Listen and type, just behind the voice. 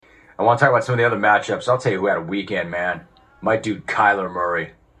I want to talk about some of the other matchups. I'll tell you who had a weekend, man. My dude Kyler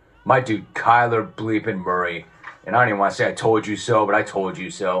Murray. My dude Kyler bleeping Murray. And I don't even want to say I told you so, but I told you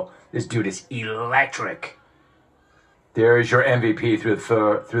so. This dude is electric. There is your MVP through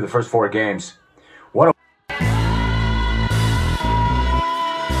the first 4 games. What a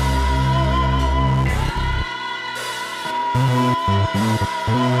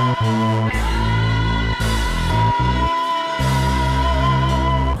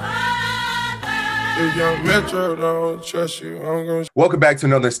Young Metro don't trust you. Welcome back to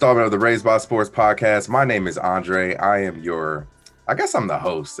another installment of the Raised by Sports podcast. My name is Andre. I'm the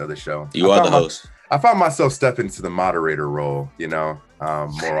host of the show. You are the host. I found myself stepping into the moderator role,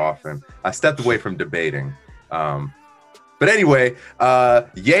 more often. I stepped away from debating. But anyway,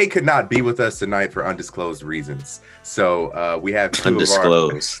 Ye could not be with us tonight for undisclosed reasons. So we have two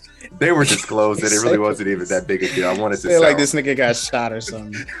undisclosed. They were disclosed, and it really wasn't even that big a deal. I wanted to feel like this nigga got shot or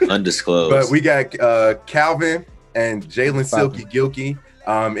something. Undisclosed. But we got Calvin and Jalen Silky Gilkey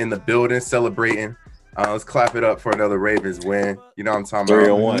in the building celebrating. Let's clap it up for another Ravens win. You know what I'm talking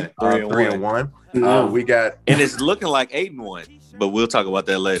about? 3-1. We got, and it's looking like 8-1, but we'll talk about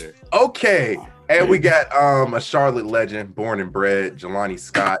that later. Okay. And we got a Charlotte legend, born and bred, Jelani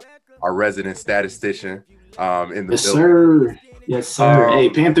Scott, our resident statistician in the building. Yes, sir. Hey,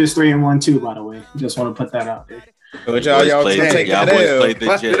 Panthers 3-1 too, by the way. Just want to put that out there. But y'all take that L.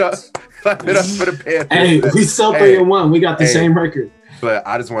 Clap it up for the Panthers. Hey, we still 3-1. We got the same record. But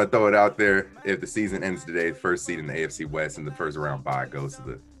I just want to throw it out there. If the season ends today, first seed in the AFC West and the first round bye goes to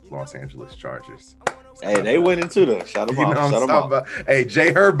the Los Angeles Chargers. Hey, they went into the shut them off. Hey,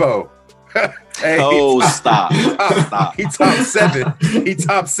 Jay Herbo. Hey, stop. He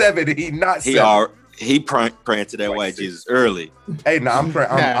top 7. He not 7. He praying to that white Jesus early. Hey, no, I'm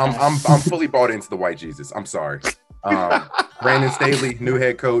fully bought into the white Jesus. I'm sorry. Brandon Staley, new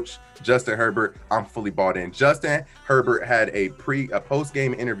head coach. Justin Herbert, I'm fully bought in. Justin Herbert had a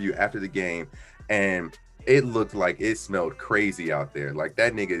post-game interview after the game, and it looked like it smelled crazy out there. Like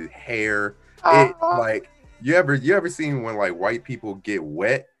that nigga's hair. Like you ever seen when like white people get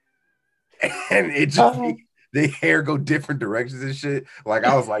wet and it just the hair go different directions and shit. Like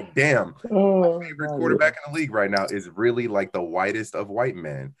I was like, damn, my favorite quarterback in the league right now is really like the whitest of white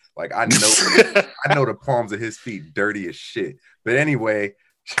men. Like I know the palms of his feet dirty as shit. But anyway,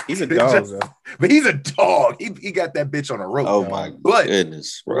 he's a dog, though. But he's a dog. He got that bitch on a rope. Oh my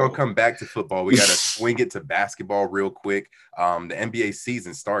goodness, bro. We're gonna come back to football. We gotta swing it to basketball real quick. The NBA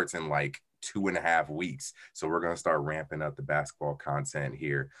season starts in like 2.5 weeks, so we're gonna start ramping up the basketball content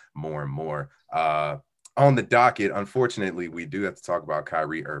here more and more. On the docket, unfortunately, we do have to talk about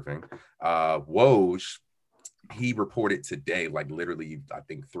Kyrie Irving. Woj, he reported today, like literally, I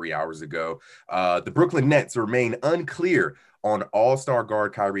think 3 hours ago, the Brooklyn Nets remain unclear on all-star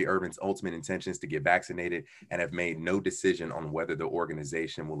guard Kyrie Irving's ultimate intentions to get vaccinated and have made no decision on whether the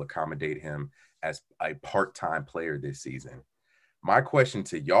organization will accommodate him as a part-time player this season. My question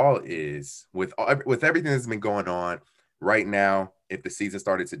to y'all is, with everything that's been going on right now, if the season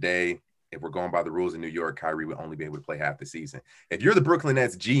started today, if we're going by the rules in New York, Kyrie would only be able to play half the season. If you're the Brooklyn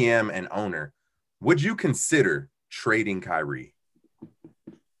Nets GM and owner, would you consider trading Kyrie?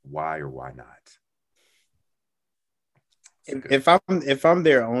 Why or why not? If I'm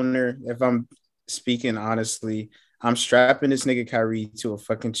their owner, if I'm speaking honestly, I'm strapping this nigga Kyrie to a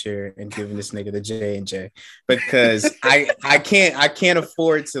fucking chair and giving this nigga the J&J because I can't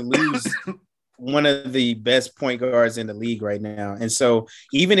afford to lose one of the best point guards in the league right now. And so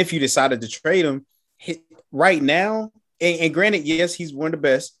even if you decided to trade him right now, and granted, yes, he's one of the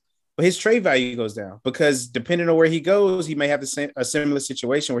best, but his trade value goes down because depending on where he goes, he may have a similar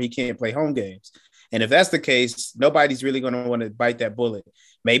situation where he can't play home games. And if that's the case, nobody's really going to want to bite that bullet.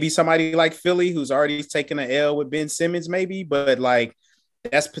 Maybe somebody like Philly, who's already taken an L with Ben Simmons, maybe, but like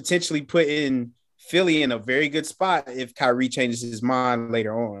that's potentially putting Philly in a very good spot if Kyrie changes his mind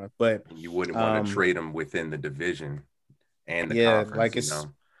later on. But you wouldn't want to trade him within the division and the conference. Like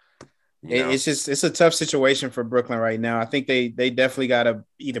it's a tough situation for Brooklyn right now. I think they definitely got to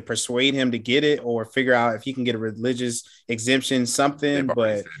either persuade him to get it or figure out if he can get a religious exemption, something.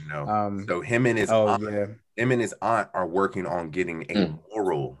 But no. So him and his aunt are working on getting a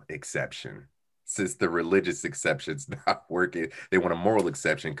moral exception. Since the religious exception's not working, they want a moral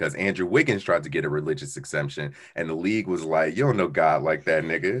exception because Andrew Wiggins tried to get a religious exemption, and the league was like, "You don't know God like that,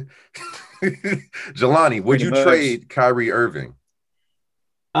 nigga." Jelani, would you trade Kyrie Irving?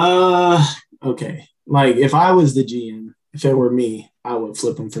 Okay. Like if I was the GM, if it were me, I would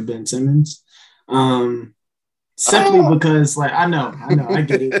flip him for Ben Simmons. Simply because, like, I know, I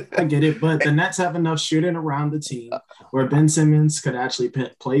get it. But the Nets have enough shooting around the team where Ben Simmons could actually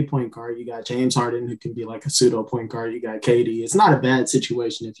play point guard. You got James Harden, who can be like a pseudo point guard. You got KD. It's not a bad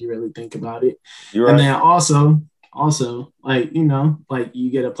situation if you really think about it. You're right. And then also, like, you know, like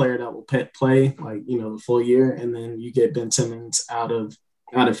you get a player that will play, like, you know, the full year, and then you get Ben Simmons out of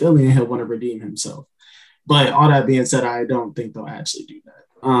Philly, and he'll want to redeem himself. But all that being said, I don't think they'll actually do that.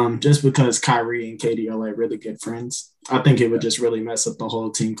 Just because Kyrie and KD are like really good friends. I think it would just really mess up the whole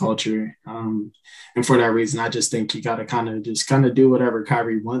team culture. And for that reason, I just think you got to kind of do whatever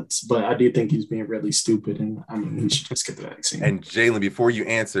Kyrie wants. But I do think he's being really stupid, and I mean, he should just get the vaccine. And Jalen, before you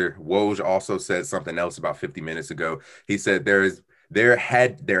answer, Woj also said something else about 50 minutes ago. He said there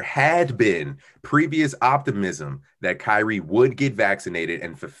had been previous optimism that Kyrie would get vaccinated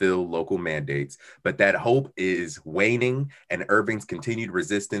and fulfill local mandates, but that hope is waning, and Irving's continued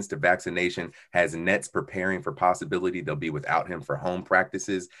resistance to vaccination has Nets preparing for possibility they'll be without him for home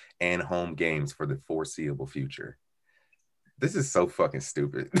practices and home games for the foreseeable future. This is so fucking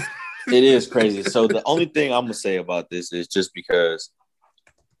stupid. It is crazy. So the only thing I'm gonna say about this is just because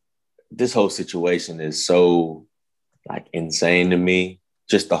this whole situation is so like insane to me,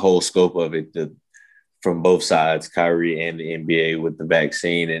 just the whole scope of it, from both sides, Kyrie and the NBA with the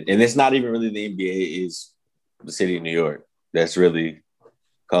vaccine. And it's not even really the NBA, is the city of New York that's really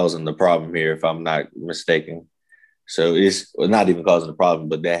causing the problem here, if I'm not mistaken. So it's not even causing the problem,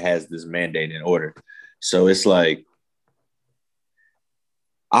 but that has this mandate in order. So it's like,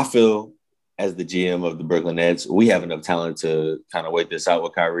 I feel as the GM of the Brooklyn Nets, we have enough talent to kind of wait this out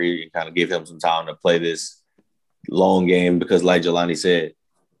with Kyrie and kind of give him some time to play this long game, because like Jelani said,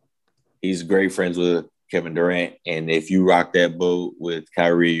 he's great friends with Kevin Durant. And if you rock that boat with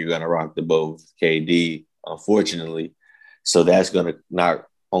Kyrie, you're going to rock the boat with KD, unfortunately. So that's going to not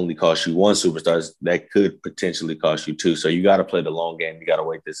only cost you one superstar, that could potentially cost you two. So you got to play the long game. You got to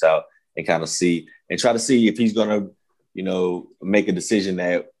wait this out and kind of see and try to see if he's going to, you know, make a decision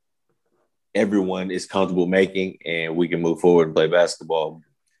that everyone is comfortable making and we can move forward and play basketball.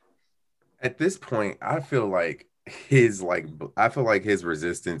 At this point, I feel like his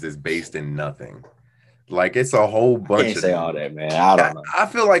resistance is based in nothing. Like, it's a whole bunch. Can't say all that, man. I don't know. I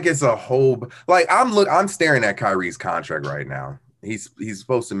feel like it's a whole, like, I'm staring at Kyrie's contract right now. He's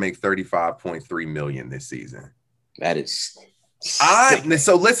supposed to make $35.3 million this season. That is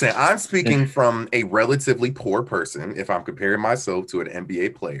so listen, I'm speaking from a relatively poor person if I'm comparing myself to an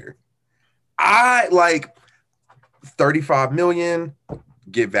NBA player. I like 35 million.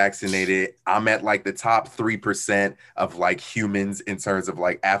 Get vaccinated. I'm at like the top 3% of like humans in terms of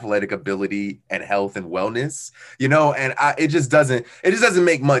like athletic ability and health and wellness, you know, and it just doesn't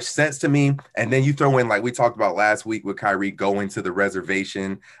make much sense to me. And then you throw in, like we talked about last week with Kyrie going to the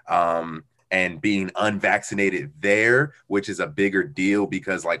reservation and being unvaccinated there, which is a bigger deal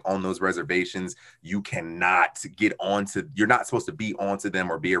because like on those reservations, you cannot get onto, you're not supposed to be onto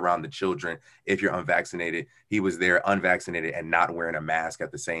them or be around the children if you're unvaccinated. He was there unvaccinated and not wearing a mask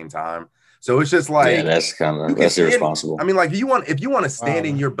at the same time. So it's just like, yeah, that's irresponsible. I mean, like if you want to stand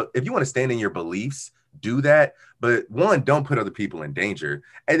in your beliefs, do that. But one, don't put other people in danger.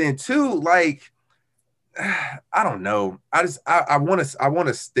 And then two, like, I don't know. I want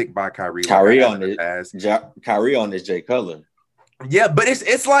to stick by Kyrie. Kyrie on this Jay Cutler. Yeah, but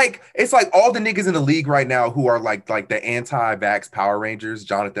it's like all the niggas in the league right now who are like the anti-vax Power Rangers,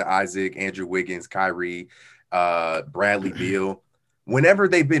 Jonathan Isaac, Andrew Wiggins, Kyrie, Bradley Beal. Whenever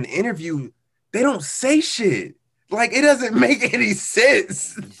they've been interviewed, they don't say shit. Like, it doesn't make any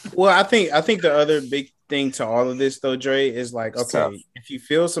sense. Well, I think the other big thing to all of this though, Dre, is like, okay, if you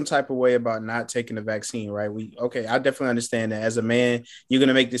feel some type of way about not taking the vaccine, right? I definitely understand that as a man, you're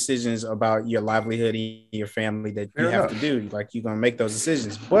gonna make decisions about your livelihood and your family that you have to do. Like, you're gonna make those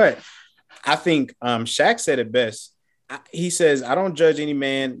decisions. But I think Shaq said it best. He says, I don't judge any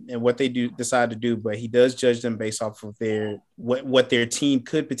man and what they decide to do, but he does judge them based off of what their team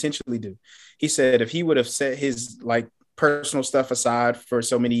could potentially do. He said if he would have set his like personal stuff aside for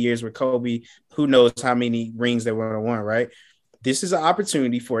so many years with Kobe, who knows how many rings they would have won, right? This is an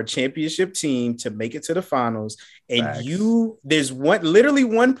opportunity for a championship team to make it to the finals. And there's literally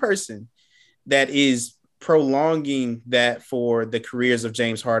one person that is prolonging that for the careers of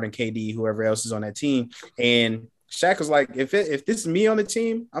James Harden, KD, whoever else is on that team. And Shaq was like, if this is me on the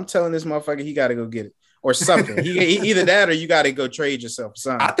team, I'm telling this motherfucker he got to go get it or something. he either that or you got to go trade yourself.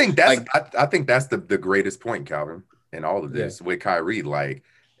 Something. I think that's the greatest point, Calvin, in all of this with Kyrie. Like,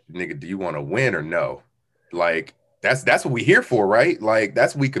 nigga, do you want to win or no? Like, That's what we here for, right? Like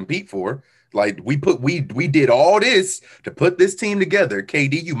that's what we compete for. Like we did all this to put this team together.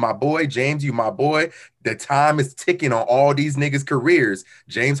 KD, you my boy. James, you my boy. The time is ticking on all these niggas' careers.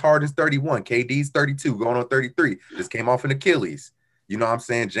 James Harden's 31, KD's 32, going on 33. Just came off an Achilles. You know what I'm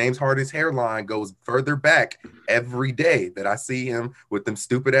saying? James Harden's hairline goes further back every day that I see him with them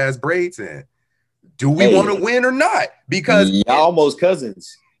stupid ass braids in. Do we want to win or not? Because y'all almost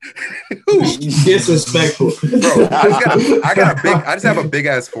cousins. Disrespectful, bro. I just have a big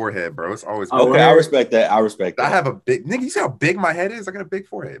ass forehead, bro. It's always okay. I respect that. I have a big nigga. You see how big my head is? I got a big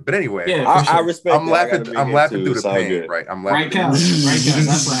forehead. But anyway, yeah, I respect. I'm laughing. I'm laughing through the pain, right? I'm laughing. Right, count.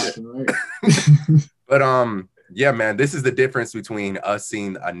 That's what happened, right? But yeah, man, this is the difference between us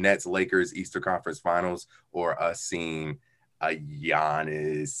seeing a Nets Lakers Eastern Conference Finals or us seeing a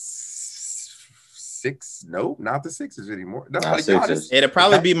Giannis. No, not the Sixers anymore. No, Sixers. It'll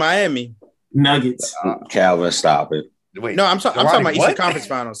probably be Miami Nuggets. Calvin, stop it. Wait, no, I'm talking about Eastern Conference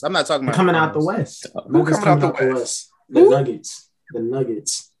Finals. I'm not talking about coming out the West. Who coming out the West? The Nuggets. The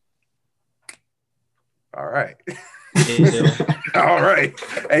Nuggets. All right. All right.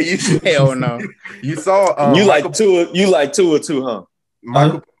 Hey, you hell no. You saw you like Tua. You like Tua too, huh?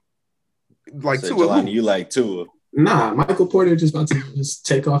 Michael, like Tua. Jelani, you like Tua. Nah, Michael Porter just about to just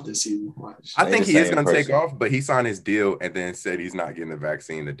take off this season. Watch. I think he is going to take off, but he signed his deal and then said he's not getting the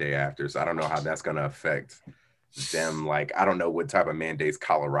vaccine the day after. So I don't know how that's going to affect them. Like, I don't know what type of mandates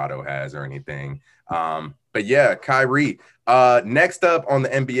Colorado has or anything. But yeah, Kyrie. Next up on the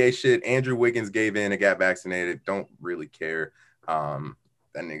NBA shit, Andrew Wiggins gave in and got vaccinated. Don't really care. That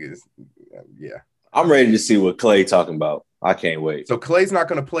nigga is, yeah. I'm ready to see what Clay talking about. I can't wait. So Clay's not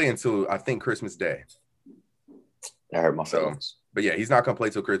going to play until I think Christmas Day. I hurt my feelings. But yeah, he's not going to play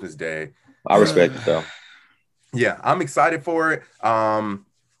till Christmas Day. I respect it though. Yeah, I'm excited for it.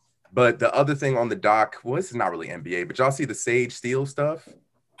 But the other thing on the dock, well, this is not really NBA, but y'all see the Sage Steele stuff?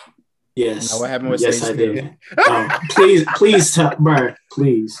 Yes. What happened with Sage Steele? I did. Please, bro,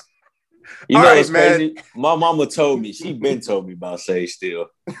 please. You know what's crazy? My mama told me. She been told me about Sage Steele.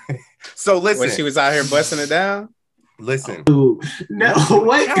 So listen. When she was out here busting it down? Listen. Ooh, no,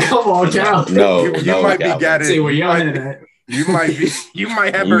 what? Come on, Cal. No, you might be getting. See where y'all at. You might be. You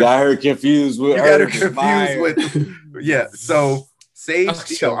might have. You got her confused with. You got her confused with. Yeah. So Sage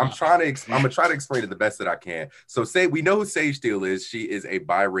Steele. I'm gonna try to explain it the best that I can. So we know who Sage Steele is. She is a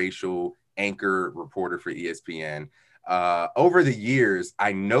biracial anchor reporter for ESPN. Over the years,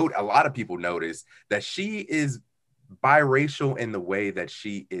 a lot of people notice that she is biracial in the way that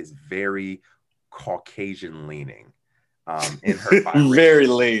she is very Caucasian leaning. In her very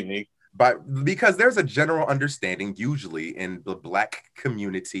leaning, because there's a general understanding usually in the Black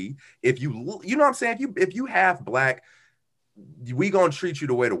community. If you know what I'm saying, if you half Black, we gonna treat you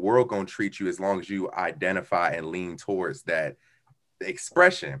the way the world gonna treat you as long as you identify and lean towards that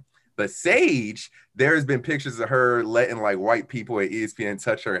expression. But Sage, there's been pictures of her letting like white people at ESPN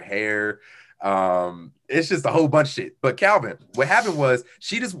touch her hair. It's just a whole bunch of shit. But Calvin, what happened was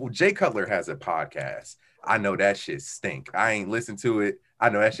Jay Cutler has a podcast. I know that shit stink. I ain't listened to it. I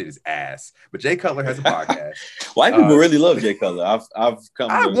know that shit is ass. But Jay Cutler has a podcast. White people really love Jay Cutler. I've come.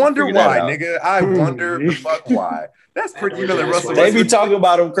 I wonder why, nigga. I wonder the fuck why. That's pretty. You know that Russell. They be talking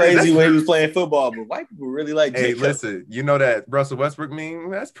about him crazy when he was playing football, but white people really like Jay Cutler. Listen, you know that Russell Westbrook meme?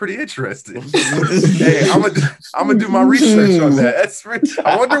 That's pretty interesting. Hey, I'm gonna do my research on that. That's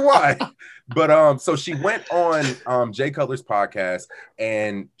I wonder why. But so she went on Jay Cutler's podcast,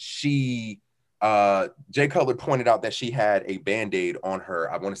 and Jay Cutler pointed out that she had a Band-Aid on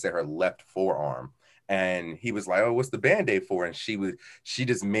her, I want to say her left forearm. And he was like, oh, what's the Band-Aid for? And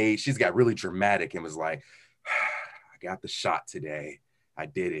she's got really dramatic and was like, I got the shot today. I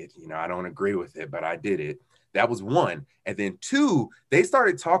did it. You know, I don't agree with it, but I did it. That was one. And then two, they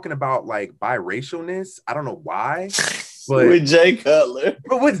started talking about like biracialness. I don't know why. But with Jay Cutler.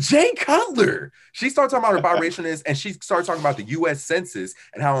 But with Jay Cutler, she started talking about her biracialness, and she started talking about the U.S. Census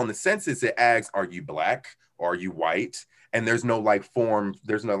and how on the census it asks, are you Black or are you white? And there's no like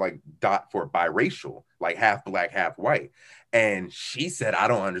dot for biracial, like half Black, half white. And she said, I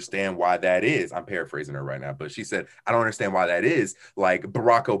don't understand why that is. I'm paraphrasing her right now, but she said, I don't understand why that is. Like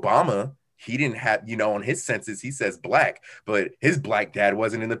Barack Obama, he didn't have, on his census, he says Black, but his Black dad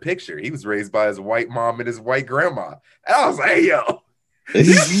wasn't in the picture. He was raised by his white mom and his white grandma. And I was like, hey, yo,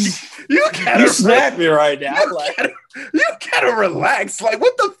 you snap me right now. You gotta relax. Like,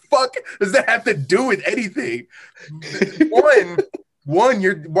 what the fuck does that have to do with anything? One,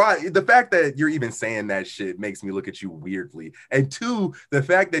 the fact that you're even saying that shit makes me look at you weirdly. And two, the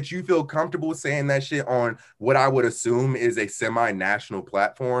fact that you feel comfortable saying that shit on what I would assume is a semi-national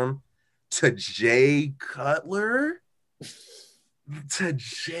platform to Jay Cutler. To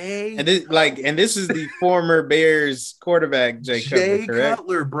Jay And this is the former Bears quarterback, Jay Cutler, correct?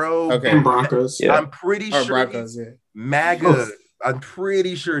 Cutler, bro. Okay. And Broncos. Yeah. I'm pretty Or sure Broncos, he's yeah. MAGA. I'm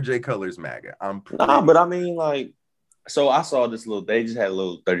pretty sure Jay Cutler's MAGA. Nah, but I mean, like, so I saw this they just had a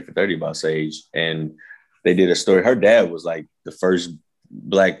little 30 for 30 about Sage, and they did a story. Her dad was like the first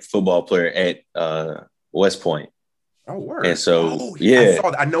Black football player at West Point. Oh, word. And so, I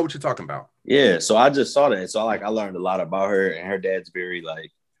saw that. I know what you're talking about. Yeah, so I just saw that. And so I learned a lot about her, and her dad's very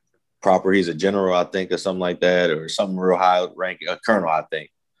like proper. He's a general, I think, or something like that, or something real high ranking, a colonel, I think.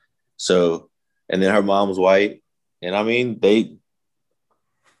 So, and then her mom was white. And I mean,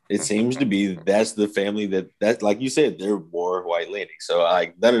 it seems to be that's the family that like you said, they're more white leaning. So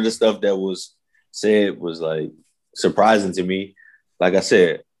like none of the stuff that was said was like surprising to me. Like I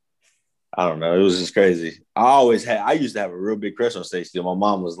said, I don't know. It was just crazy. I used to have a real big crush on Stacey. My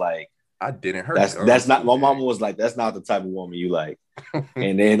mom was like, I didn't hurt. That's not. My mama was like, that's not the type of woman you like.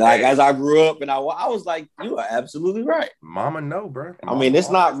 And then, like, as I grew up, and I was like, you are absolutely right. Mama, no, bro. I mean,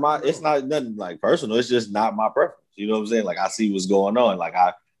 it's not nothing like personal. It's just not my preference. You know what I'm saying? Like, I see what's going on. Like,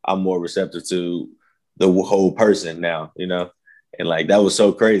 I'm more receptive to the whole person now. You know, and like that was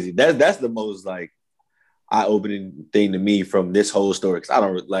so crazy. That's the most like eye-opening thing to me from this whole story. Because I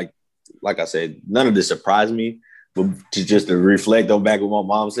don't like I said, none of this surprised me. But to reflect on back what my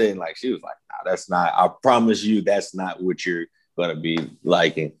mom said, and like she was like, "Nah, that's not. I promise you, that's not what you're gonna be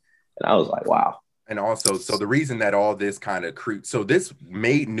liking." And I was like, "Wow." And also, so the reason that all this kind of so this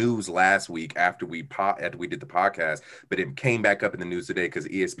made news last week after we did the podcast, but it came back up in the news today because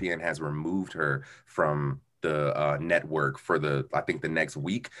ESPN has removed her from the network for I think the next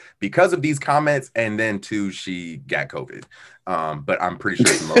week because of these comments, and then too she got COVID. But I'm pretty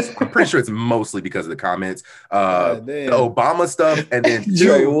sure it's mostly because of the comments, the Obama stuff, and then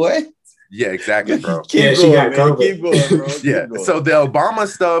Joey, what? Yeah, exactly, bro. Keep going, bro. Yeah, so the Obama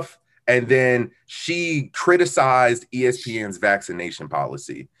stuff, and then she criticized ESPN's vaccination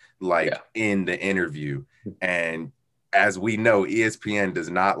policy, in the interview, and as we know, ESPN does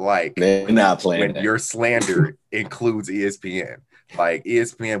not like when your slander includes ESPN. Like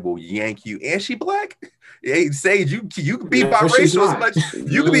ESPN will yank you, and she black. Hey, Sage, you can be biracial as much.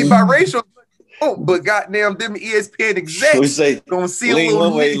 You can be biracial. Oh, but goddamn, them ESPN execs gonna see a little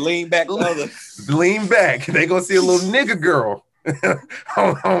one way, lean back the other. Lean back. They gonna see a little nigga girl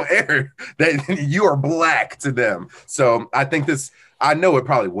on air that you are black to them. So I think this. I know it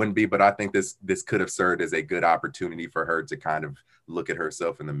probably wouldn't be, but I think this could have served as a good opportunity for her to kind of look at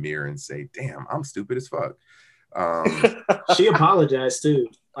herself in the mirror and say, "Damn, I'm stupid as fuck." She apologized too.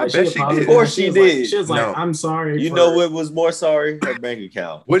 I bet she did. Of course she did. She was like, "I'm sorry." You know what was more sorry? Her bank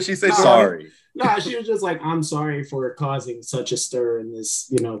account. What'd she say? Sorry. No, she was just like, "I'm sorry for causing such a stir in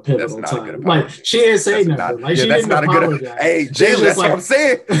this, pivotal time." Like she didn't say nothing. She didn't apologize. Hey, Jay, that's what I'm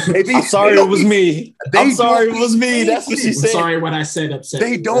saying. I'm sorry it was me. I'm sorry it was me. That's what she said. I'm sorry what I said upset.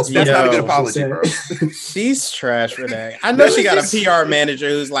 They don't. That's not a good apology, bro. She's trash for that. I know she got a PR manager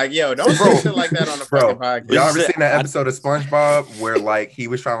who's like, "Yo, don't say shit like that on the fucking podcast." Y'all ever seen that episode of SpongeBob where like he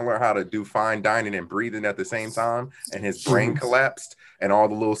was trying to learn how to do fine dining and breathing at the same time, and his brain collapsed? And all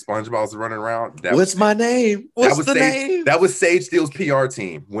the little SpongeBobs running around. What's my name? What's the name? That was Sage Steele's PR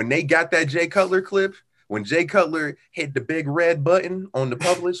team. When they got that Jay Cutler clip, when Jay Cutler hit the big red button on the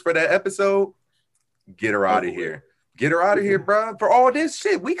publish for that episode, get her out of here. Get her out of here, bro. For all this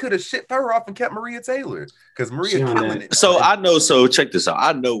shit, we could have shipped her off and kept Maria Taylor because Maria killing it. So I know. So check this out.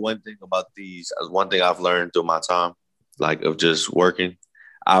 I know one thing about these. One thing I've learned through my time, like of just working,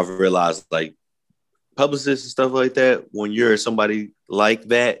 I've realized like publicists and stuff like that, when you're somebody like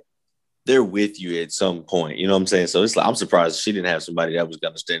that, they're with you at some point. You know what I'm saying? So it's like, I'm surprised she didn't have somebody that was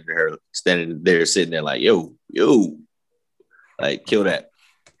going to standing there, sitting there like, yo, like kill that.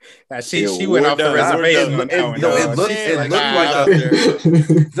 She went off the reservation.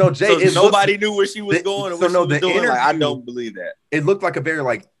 Nobody knew where she was going. So no, the interview, like, I don't believe that. It looked like a very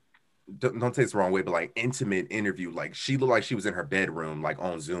like, don't take this the wrong way, but like intimate interview. Like she looked like she was in her bedroom, like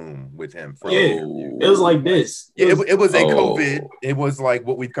on Zoom with him. It was like this. It was a COVID. It was like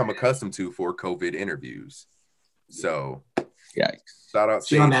what we've come accustomed to for COVID interviews. So, yeah. Shout out.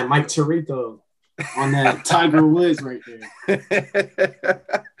 She on that Mike Tirico, on that Tiger Woods right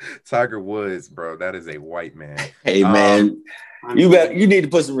there. Tiger Woods, bro. That is a white man. Hey man, you need to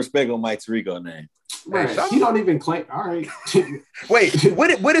put some respect on Mike Tirico's name. Right. He don't even claim. All right. Wait,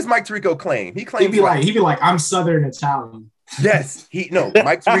 what does Mike Tirico claim? He claims he'd be like, I'm Southern Italian. Yes,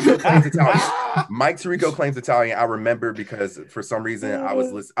 Mike Tirico claims Italian. Mike Tirico claims Italian. I remember because for some reason I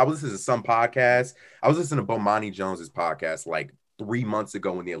was listening to some podcast. I was listening to Bomani Jones's podcast like 3 months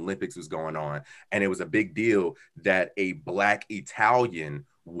ago when the Olympics was going on, and it was a big deal that a Black Italian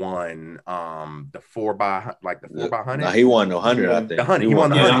won the 4x100. No, he won the 100, I think. The 100. He won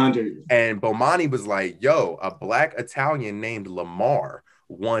the Yeah, 100. 100. And Bomani was like, yo, a Black Italian named Lamar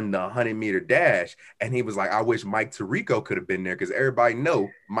won the 100-meter dash. And he was like, I wish Mike Tirico could have been there, because everybody know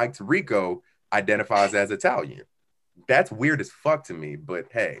Mike Tirico identifies as Italian. That's weird as fuck to me. But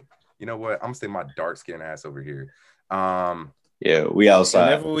hey, you know what? I'm gonna say my dark-skinned ass over here. Yeah, we outside.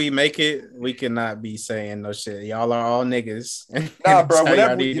 Whenever we make it, we cannot be saying no shit. Y'all are all niggas. Nah, bro. That's how y'all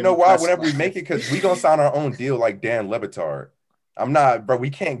Whenever need you to know be why? Whenever we classified. make it, because we gonna sign our own deal like Dan Levitard. I'm not, bro. We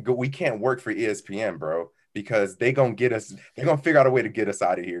can't go. We can't work for ESPN, bro, because they gonna get us. They gonna figure out a way to get us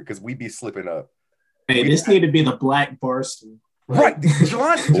out of here because we be slipping up. Hey, this need to be the Black Barstool. Right,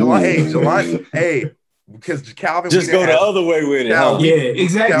 Jelani, hey, because Calvin Just go the other way with it. Cal, Huh? Yeah,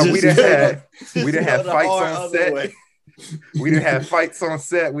 exactly. we Just done had go the fights hard on other set. way. We done had fights on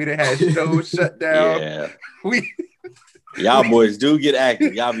set. We done had shows shut down. Yeah. We Y'all boys do get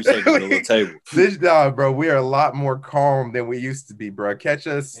active. Y'all be shaking the little table. this bro. We are a lot more calm than we used to be, bro. Catch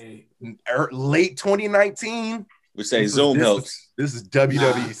us Hey, late 2019. We say This Zoom was- helps. This is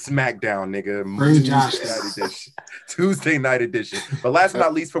WWE SmackDown, nigga. Bring Josh. Tuesday night edition. But last but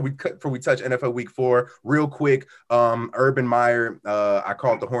not least, before we touch NFL Week 4, real quick, Urban Meyer, I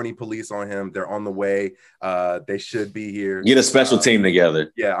called the horny police on him. They're on the way. They should be here. Get a special team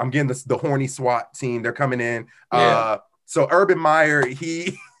together. Yeah, I'm getting the horny SWAT team. They're coming in. Yeah. So Urban Meyer,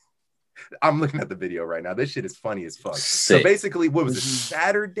 I'm looking at the video right now. This shit is funny as fuck. So Sick. basically, what was it?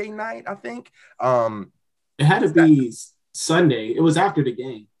 Saturday night, I think. it had to be Sunday. It was after the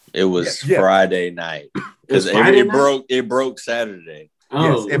game. It was Yeah. Friday night because It was Friday it broke Saturday.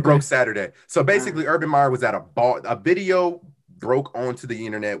 Oh, Yes, it broke Saturday. So basically, Urban Meyer was at a bar. A video broke onto the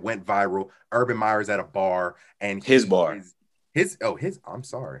internet, went viral. Urban Meyer's at a bar, and His bar. I'm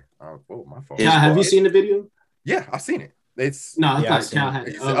sorry. Oh, my fault. His Cal, have bar. you seen the video? Yeah, I've seen it. It's No, I Yeah, I've thought seen Cal it. had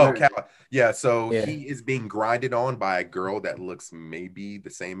it. it's- Oh, Cal. Yeah, so Yeah. he is being grinded on by a girl that looks maybe the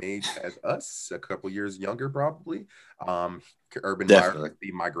same age as us, a couple years younger, probably. Urban Meyer Definitely. would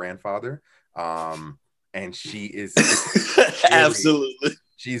be my grandfather. And she is Absolutely.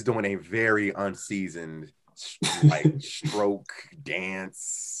 she's doing a very unseasoned like stroke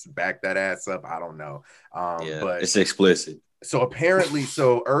dance, back that ass up. I don't know. Yeah, But it's explicit. so apparently,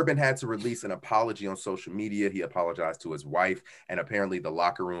 Urban had to release an apology on social media. He apologized to his wife, and apparently the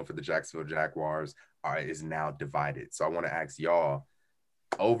locker room for the Jacksonville Jaguars is now divided. So I want to ask y'all,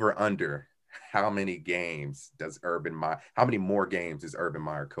 over under, how many more games does Urban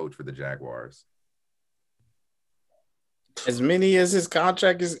Meyer coach for the Jaguars? As many as his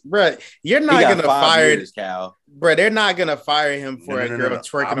contract is, bro. You're He not got gonna 5 fire, years, Cal. bro. They're not gonna fire him for No, a no, girl no, no.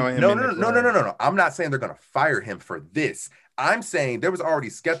 twerking on him. No, in no, the no, no, club. no, no, no. I'm not saying they're gonna fire him for this. I'm saying there was already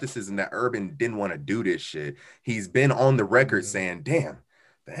skepticism that Urban didn't want to do this shit. He's been on the record saying, damn,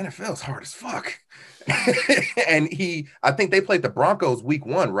 the NFL is hard as fuck. And I think they played the Broncos week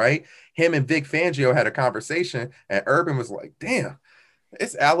 1, right? Him and Vic Fangio had a conversation, and Urban was like, damn,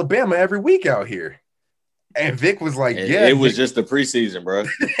 it's Alabama every week out here. And Vic was like, yeah. It was just the preseason, bro.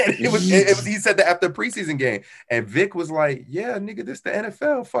 it was he said that after the preseason game, and Vic was like, yeah, nigga, this the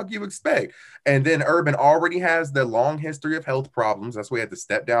NFL, fuck you expect. And then Urban already has the long history of health problems. That's why he had to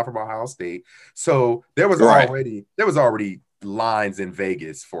step down from Ohio State. So there was Right. already lines in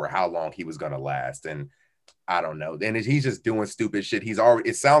Vegas for how long he was gonna last. And I don't know. And he's just doing stupid shit.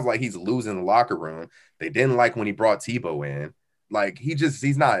 It sounds like he's losing the locker room. They didn't like when he brought Tebow in. Like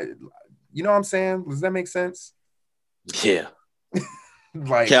he's not. You know what I'm saying? Does that make sense? Yeah.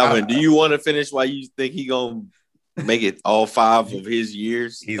 Like Calvin, do you want to finish why you think he gonna make it all 5 of his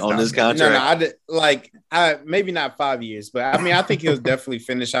years He's on not this making- contract? I maybe not 5 years, but I mean, I think he'll definitely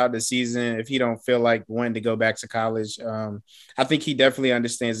finish out the season if he don't feel like wanting to go back to college. I think he definitely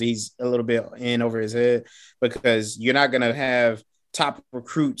understands that he's a little bit in over his head because you're not gonna have top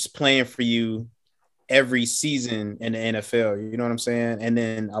recruits playing for you every season in the NFL. You know what I'm saying? And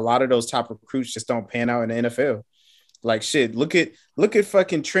then a lot of those top recruits just don't pan out in the NFL. Like shit, look at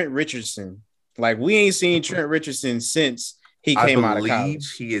fucking Trent Richardson. Like we ain't seen Trent Richardson since he came out of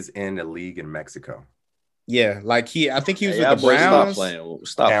college. He is in a league in Mexico. Yeah, like I think he was Hey, with the y'all boys, Browns.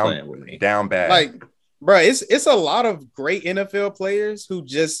 Stop Down- playing with me. Down bad. Like, bro, it's a lot of great NFL players who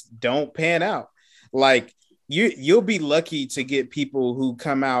just don't pan out. Like you'll be lucky to get people who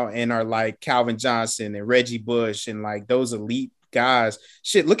come out and are like Calvin Johnson and Reggie Bush and like those elite guys.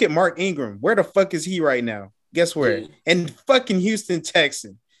 Shit, look at Mark Ingram. Where the fuck is he right now? Guess where? In fucking Houston,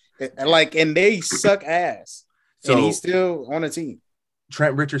 Texas. Like, and they suck ass. So And he's still on a team.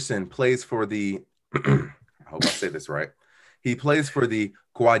 Trent Richardson plays for the I hope I say this right. He plays for the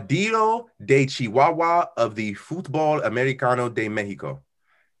Cuadrillo de Chihuahua of the Fútbol Americano de Mexico.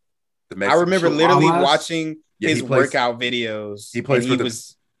 I remember literally Chihuahuas? watching his workout videos. He plays for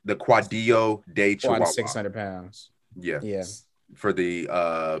was the Cuadrillo de Chihuahua. 600 pounds. Yeah. Yeah. For the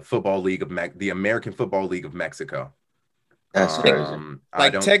football league of the American Football League of Mexico. That's crazy.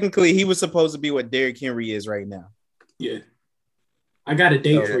 Technically, he was supposed to be what Derrick Henry is right now. Yeah. I got a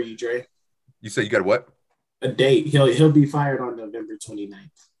date for you, Dre. You said you got what? A date. He'll be fired on November 29th.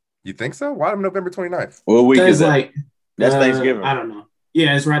 You think so? Why November 29th? What week is that? Like, that's Thanksgiving. I don't know.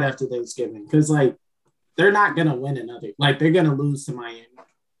 Yeah, it's right after Thanksgiving. Because, like, they're not going to win another. Like, they're going to lose to Miami.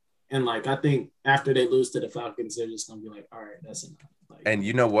 And, like, I think after they lose to the Falcons, they're just going to be like, all right, that's enough. Like, and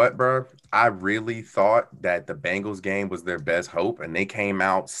you know what, bro? I really thought that the Bengals game was their best hope, and they came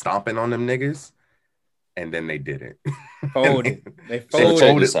out stomping on them niggas, and then they didn't. Folded. They So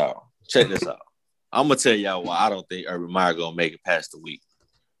folded. check this out. I'm going to tell y'all why I don't think Urban Meyer going to make it past the week.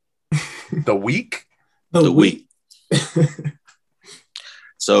 The week? The week.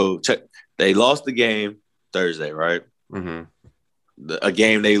 So check. They lost the game Thursday, right? Mm-hmm. A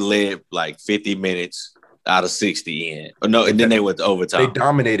game they led like 50 minutes out of 60 in. No, and then they went to overtime. They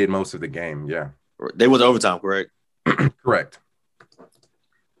dominated most of the game, yeah. They went to overtime, correct? Correct.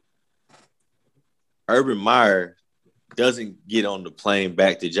 Urban Meyer doesn't get on the plane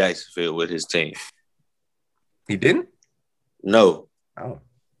back to Jacksonville with his team. He didn't? No. Oh,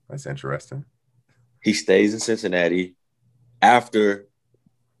 that's interesting. He stays in Cincinnati after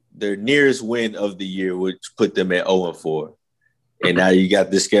their nearest win of the year, which put them at 0-4. And now you got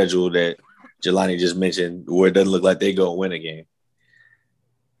this schedule that Jelani just mentioned where it doesn't look like they're going to win a game.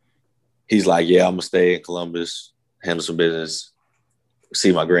 He's like, yeah, I'm going to stay in Columbus, handle some business,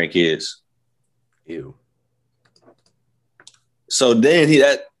 see my grandkids. Ew. So then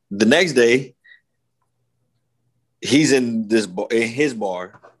the next day, he's in his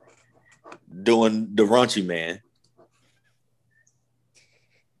bar doing the raunchy man.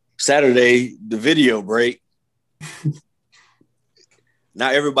 Saturday, the video break. Now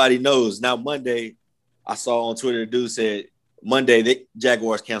everybody knows. Now Monday, I saw on Twitter, a dude said Monday the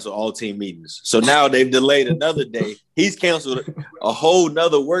Jaguars canceled all team meetings. So now they've delayed another day. He's canceled a whole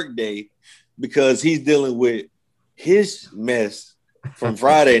nother work day because he's dealing with his mess from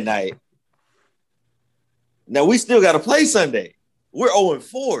Friday night. Now we still got to play Sunday. We're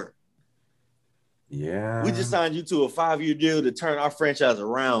 0-4. Yeah. We just signed you to a 5-year deal to turn our franchise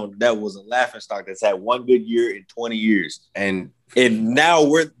around. That was a laughingstock that's had one good year in 20 years. And now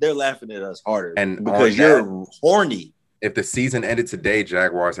they're laughing at us harder. And because you're horny. If the season ended today,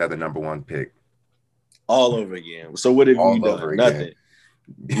 Jaguars had the number 1 pick. All over again. So what have you done? Nothing.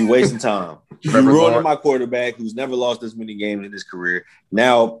 You wasting time. You ruining my quarterback who's never lost this many games in his career.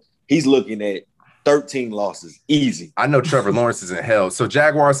 Now he's looking at 13 losses. Easy. I know Trevor Lawrence is in hell. So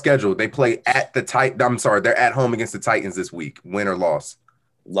Jaguars schedule, they play at the they're at home against the Titans this week. Win or loss?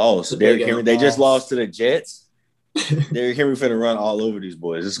 Loss. Derrick Henry, they just lost to the Jets. Derrick Henry finna run all over these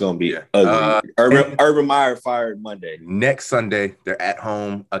boys. It's gonna be ugly. Urban Meyer fired Monday. Next Sunday, they're at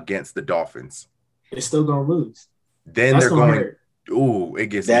home against the Dolphins. They're still gonna lose. Then That's they're going hurt. Ooh, it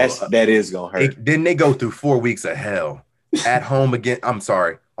gets that is gonna hurt. Then they go through 4 weeks of hell. At home again. I'm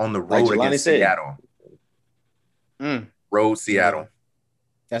sorry. On the road against Seattle. Road Seattle.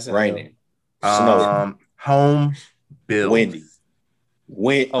 That's raining. Home Bills. Windy.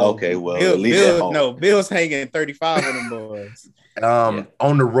 Okay, well, at least at home. No, Bills hanging 35 of them boys.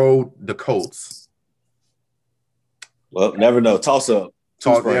 On the road, the Colts. Well, never know. Toss up.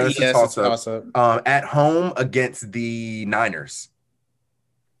 Toss up. At home against the Niners.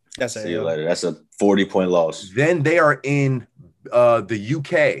 See you later. That's a 40-point loss. Then they are in the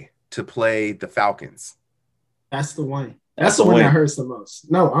UK to play the Falcons. That's the one. That's the one that hurts the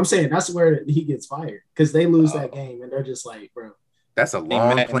most. No, I'm saying that's where he gets fired because they lose that game and they're just like, bro. That's a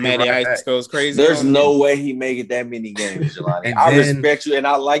long play. Matty Ice goes crazy. There's no way he make it that many games, Jelani. I respect you and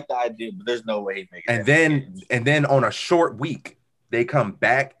I like the idea, but there's no way he make it. And then on a short week, they come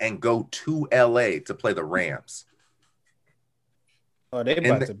back and go to LA to play the Rams. Oh, they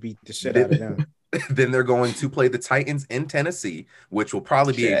about to beat the shit out of them. Then they're going to play the Titans in Tennessee, which will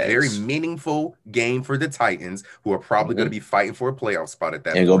probably be a very meaningful game for the Titans, who are probably going to be fighting for a playoff spot at that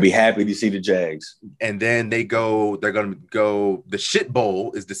point. And going to be happy to see the Jags. And then they're going to go, the shit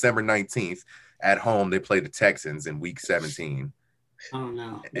bowl is December 19th. At home, they play the Texans in week 17. Oh,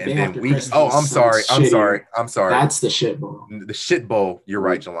 no. And then I'm sorry. That's the shit bowl. The shit bowl, you're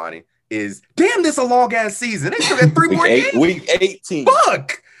right, Jelani, is, damn, this a long-ass season. They still got 3 more games. Week 18.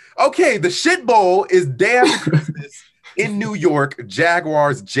 Fuck! Okay, the shit bowl is day after Christmas in New York,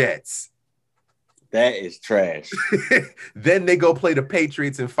 Jaguars, Jets. That is trash. Then they go play the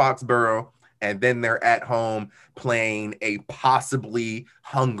Patriots in Foxborough, and then they're at home playing a possibly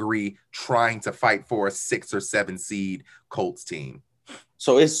hungry, trying to fight for a 6 or 7 seed Colts team.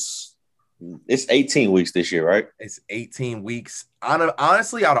 So it's 18 weeks this year, right? It's 18 weeks.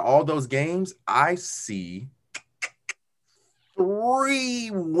 Honestly, out of all those games, I see 3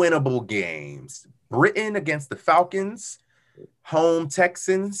 winnable games. Britain against the Falcons, home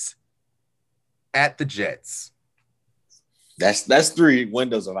Texans, at the Jets. That's 3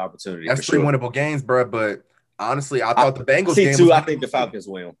 windows of opportunity. That's 3 winnable games, bro. But honestly, I thought the Bengals see game too. was I think the Falcons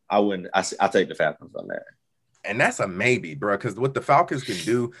win. I'll take the Falcons on that. and that's a maybe, bro. Because what the Falcons can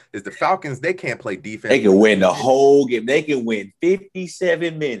do is the Falcons, they can't play defense. They can win the whole game. They can win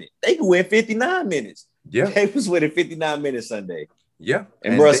 57 minutes. They can win 59 minutes. Yeah, They was winning 59 minutes Sunday. yeah.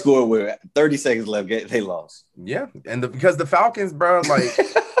 And bro scored with 30 seconds left. They lost. Yeah, and because the Falcons, bro, like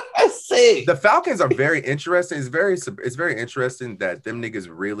That's sick. the Falcons are very interesting. It's very interesting that them niggas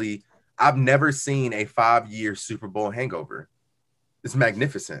really. I've never seen a 5-year Super Bowl hangover. It's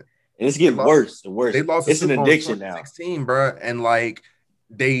magnificent. And it's getting worse and worse. They lost. It's an addiction now. 16, bro, and like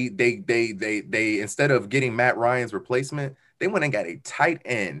they instead of getting Matt Ryan's replacement, they went and got a tight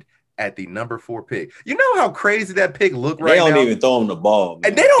end at the number 4 pick. You know how crazy that pick looked right now? They don't even throw him the ball,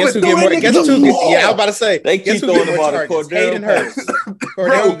 man. And they don't even throw it. Yeah, I was about to say. They keep throwing the ball to Cordero Patterson.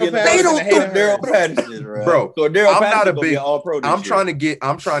 Bro, They don't throw Cordero Patterson, bro. Cordero I'm not a Patterson big All-Pro this I'm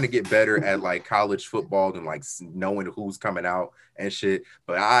year. trying to get better at like college football and like knowing who's coming out and shit.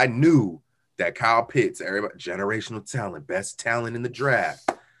 But I knew that Kyle Pitts, everybody, generational talent, best talent in the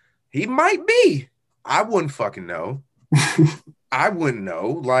draft. He might be. I wouldn't fucking know. I wouldn't know.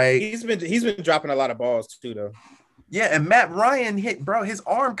 Like He's been dropping a lot of balls too, though. yeah, and Matt Ryan hit, bro. His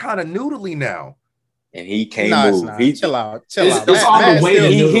arm kind of noodly now. And he can't Nah, it's move. not. He Chill out. It's on the way to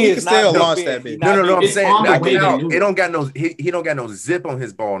He he can is still not launch big. that bitch. No. I'm It's saying on the like, way to now, noodle. it don't got no. He don't got no zip on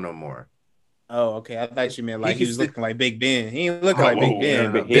his ball no more. Oh, okay. I thought you meant like He he was can looking like Big Ben. He ain't looking like Oh, Big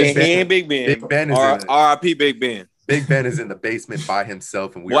Ben. no. he ain't Big Ben. Big Ben is in it. R.I.P. Big Ben. Big Ben is in the basement by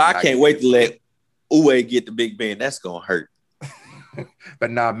himself, and Well, I can't wait to let Uwe get the Big Ben. That's gonna hurt.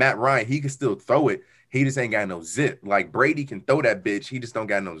 But now Matt Ryan, he can still throw it. He just ain't got no zip. Like Brady can throw that bitch. He just don't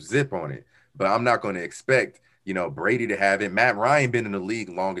got no zip on it. But I'm not going to expect, Brady to have it. Matt Ryan been in the league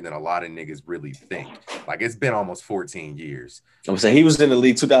longer than a lot of niggas really think. Like it's been almost 14 years. I'm saying he was in the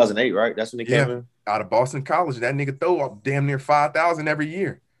league 2008, right? That's when he came in. Out of Boston College, that nigga throw up damn near 5,000 every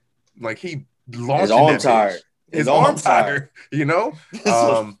year. Like he launched His arm tired. His arm tired,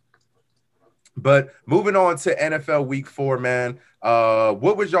 But moving on to NFL Week 4, man.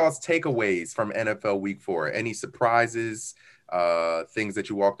 What was y'all's takeaways from NFL Week 4? Any surprises? Things that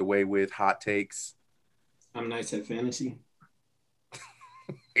you walked away with? Hot takes? I'm nice at fantasy.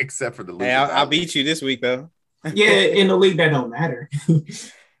 Except for the league. Hey, I'll beat you this week though. Yeah, in the league that don't matter.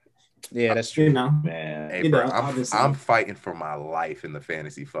 Yeah, that's true. You know, Man. Hey, you bro, know, obviously. I'm fighting for my life in the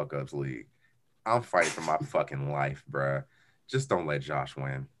fantasy fuck ups league. I'm fighting for my fucking life, bro. Just don't let Josh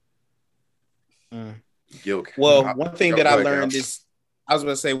win. Gilk. Well, one thing that I Go ahead, learned Cal. is I was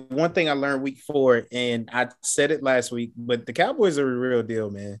going to say one thing I learned week 4, and I said it last week, but the Cowboys are a real deal,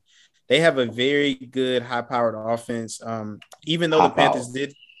 man. They have a very good high-powered offense. Even though the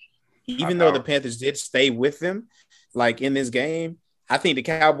Panthers did stay with them, like in this game, I think the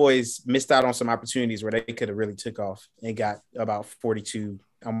Cowboys missed out on some opportunities where they could have really took off and got about 42,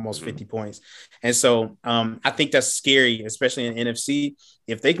 almost 50 points. And so I think that's scary, especially in NFC.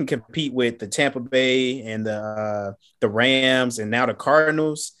 If they can compete with the Tampa Bay and the Rams and now the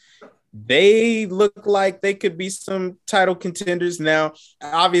Cardinals, they look like they could be some title contenders. Now,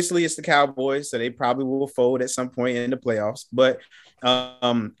 obviously, it's the Cowboys, so they probably will fold at some point in the playoffs. But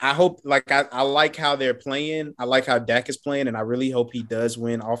I hope, I like how they're playing. I like how Dak is playing, and I really hope he does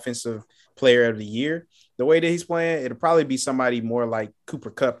win Offensive Player of the Year. The way that he's playing, it'll probably be somebody more like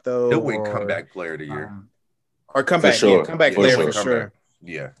Cooper Kupp, though. He'll win comeback player of the year. Or comeback, sure. yeah, comeback Yeah, player he'll win for comeback. sure.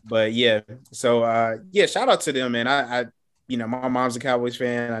 Yeah. But yeah, so shout out to them, man. I my mom's a Cowboys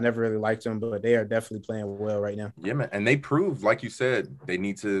fan. I never really liked them, but they are definitely playing well right now. Yeah, man. And they proved, like you said, they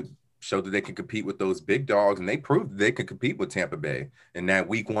need to show that they can compete with those big dogs, and they proved that they could compete with Tampa Bay in that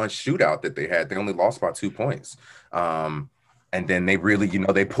week 1 shootout that they had. They only lost by 2 points. And then they really,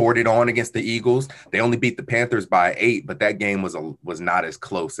 they poured it on against the Eagles. They only beat the Panthers by 8, but that game was not as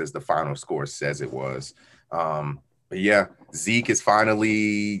close as the final score says it was. But yeah, Zeke is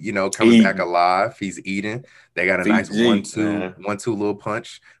finally, coming back alive. He's eating. They got a nice Zeke, 1-2 little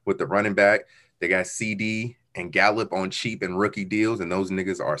punch with the running back. They got CD and Gallup on cheap and rookie deals, and those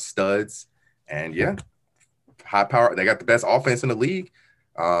niggas are studs. And yeah, high power. They got the best offense in the league.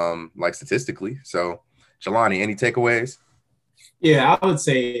 like statistically. So, Jelani, any takeaways? Yeah, I would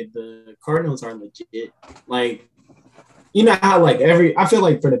say the Cardinals are legit. Like, you know how like I feel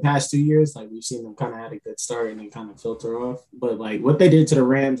like for the past 2 years, like we've seen them kind of had a good start and then kind of filter off. But like what they did to the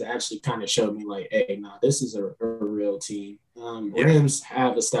Rams actually kind of showed me like, hey, nah, this is a real team. Rams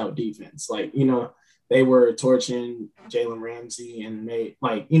have a stout defense. Like, you know, they were torching Jalen Ramsey and they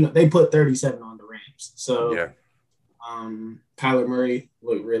like, you know, they put 37 on the Rams. So Yeah. Kyler Murray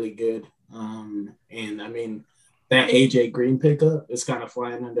looked really good. And I mean, that AJ Green pickup is kind of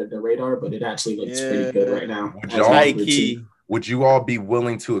flying under the radar, but it actually looks pretty good right now. Would you all be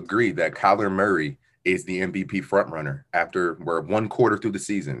willing to agree that Kyler Murray is the MVP frontrunner after we're 1 quarter through the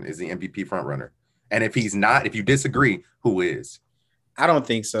season, is the MVP frontrunner? And if he's not, if you disagree, who is? I don't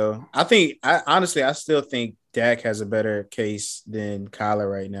think so. Honestly, I still think Dak has a better case than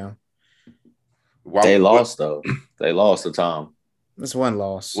Kyler right now. They lost though. They lost to Tom. That's one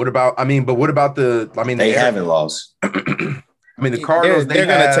loss. What about they haven't lost. I mean, the Cardinals, they're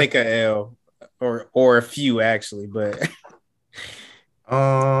gonna take a L or a few actually, but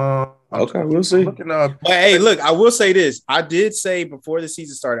okay, we'll see. But hey, look, I will say this. I did say before the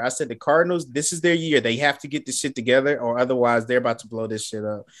season started, I said the Cardinals, this is their year. They have to get this shit together, or otherwise they're about to blow this shit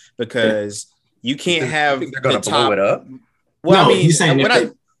up because you can't have they're gonna blow it up. Well, no, I mean, he's saying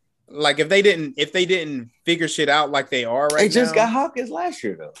if they didn't figure shit out like they are right now. They just got Hopkins last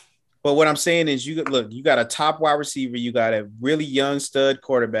year though. But what I'm saying is, you got a top wide receiver, you got a really young stud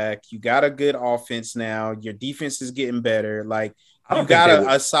quarterback, you got a good offense now. Your defense is getting better. Like you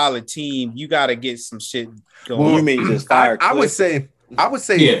got a solid team. You got to get some shit going. Well, you mean just fire? I would say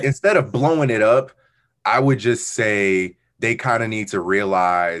instead of blowing it up, I would just say they kind of need to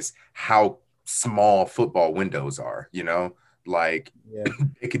realize how small football windows are. You know. Like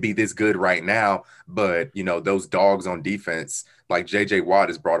it could be this good right now, but you know, those dogs on defense, like JJ Watt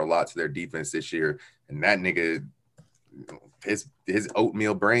has brought a lot to their defense this year. And that nigga, his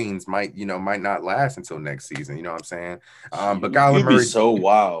oatmeal brains might not last until next season. You know what I'm saying? But Kyler Murray, be so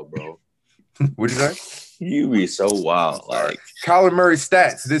wild, bro. What'd you say? You be so wild. Like Kyler Murray's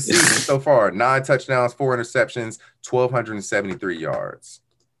stats this season so far: 9 touchdowns, 4 interceptions, 1,273 yards.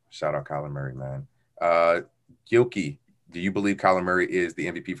 Shout out Kyler Murray, man. Gilkey. Do you believe Kyler Murray is the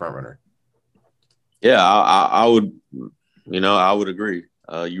MVP frontrunner? Yeah, I would. I would agree.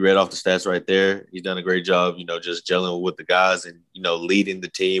 You read off the stats right there. He's done a great job. Just gelling with the guys and leading the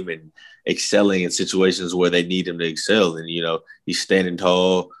team and excelling in situations where they need him to excel. And he's standing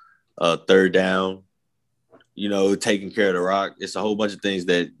tall, third down. Taking care of the rock. It's a whole bunch of things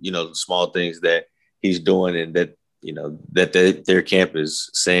that small things that he's doing, and that that their camp is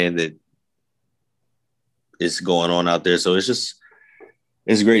saying that it's going on out there. So it's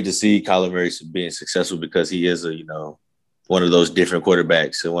great to see Kyler Murray being successful because he is one of those different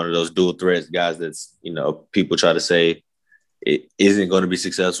quarterbacks and one of those dual threats guys that's, people try to say it isn't going to be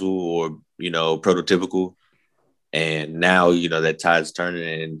successful or, prototypical. And now, that tide's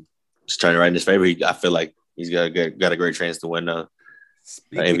turning and it's turning right in his favor. I feel like he's got a great chance to win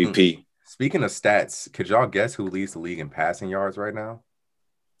MVP. Speaking of stats, could y'all guess who leads the league in passing yards right now?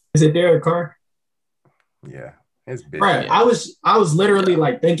 Is it Derek Carr? Yeah, it's big. Right. I was literally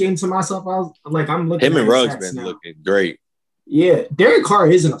thinking to myself, I was like, I'm looking. Him and Ruggs been looking great. Yeah, Derek Carr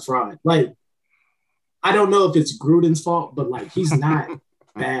isn't a fraud. I don't know if it's Gruden's fault, but he's not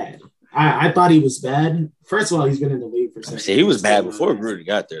bad. I thought he was bad. First of all, he's been in the league for 7 years. He was bad before Gruden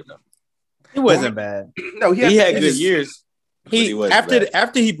got there, though. It wasn't bad. No, he had good years.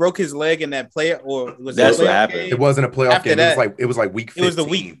 After he broke his leg in that play, or was that's what happened. It wasn't a playoff game. It was like week 15. It was the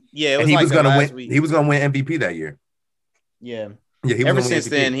week. Yeah, and he was gonna win. Week. He was gonna win MVP that year. Yeah. Yeah. Ever since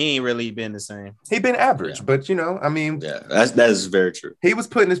then, he ain't really been the same. He been average, but that is very true. He was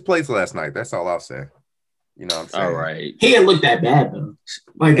put in his place last night. That's all I'll say. You know what I'm saying? All right. He didn't look that bad though.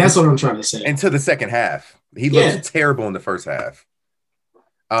 That's what I'm trying to say. Until the second half, he looked terrible in the first half.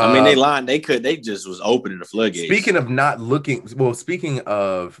 They just was opening the floodgates. Speaking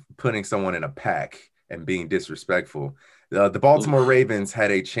of putting someone in a pack and being disrespectful, the Baltimore Ravens had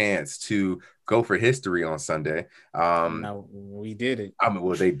a chance to go for history on Sunday. No, we did it.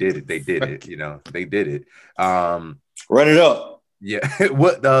 They did it. They did it. They did it. Run it up. Yeah.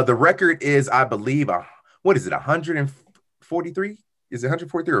 What the record is, I believe, what is it, 143? Is it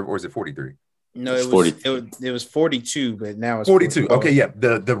 143 or is it 43? No, it was 42, but now it's 42. Okay, yeah.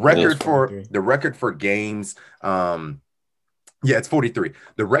 The record for games, it's 43.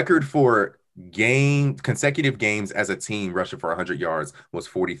 The record for consecutive games as a team rushing for 100 yards was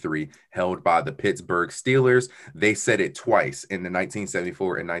 43, held by the Pittsburgh Steelers. They said it twice in the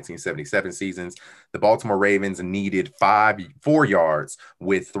 1974 and 1977 seasons. The Baltimore Ravens needed 4 yards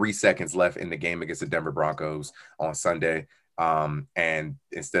with 3 seconds left in the game against the Denver Broncos on Sunday. And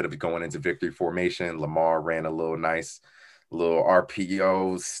instead of going into victory formation, Lamar ran a little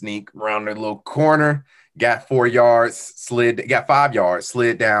RPO sneak around the little corner, got 4 yards, got 5 yards,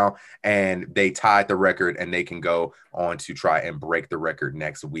 slid down, and they tied the record, and they can go on to try and break the record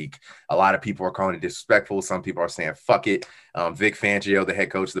next week. A lot of people are calling it disrespectful. Some people are saying, fuck it. Vic Fangio, the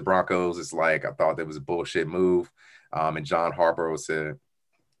head coach of the Broncos, is like, I thought that was a bullshit move. And John Harbaugh said,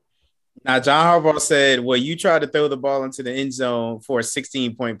 now, John Harbaugh said, well, you tried to throw the ball into the end zone for a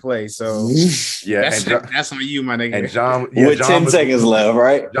 16-point play. So, yeah, that's on you, my nigga. And John, with 10 seconds left,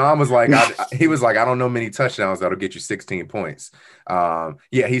 right? John was like, he was like, I don't know many touchdowns that'll get you 16 points.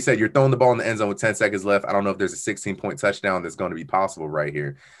 He said, you're throwing the ball in the end zone with 10 seconds left. I don't know if there's a 16-point touchdown that's going to be possible right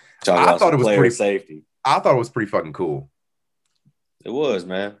here. I thought it was pretty safety. I thought it was pretty fucking cool. It was,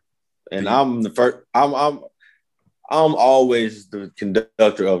 man. And I'm the first. I'm always the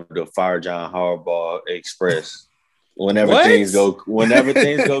conductor of the Fire John Harbaugh Express. Whenever things go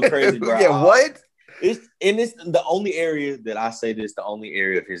crazy, bro. Yeah, what? It's the only area that I say this, the only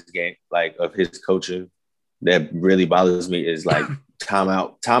area of his game, like of his coaching, that really bothers me is like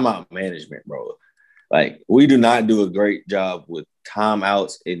timeout management, bro. Like we do not do a great job with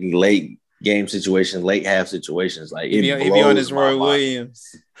timeouts in late game situations, late half situations. Like if you're on this Roy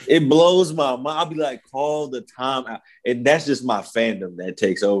Williams. It blows my mind. I'll be like, call the timeout. And that's just my fandom that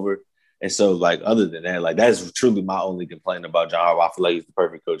takes over. And so, like, other than that, like, that's truly my only complaint about John Harbaugh. I feel like he's the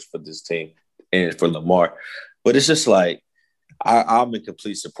perfect coach for this team and for Lamar. But it's just like, I'm in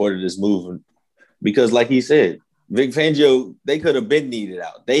complete support of this move because, like he said, Vic Fangio, they could have been needed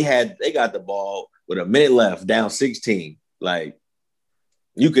out. They got the ball with a minute left, down 16. Like,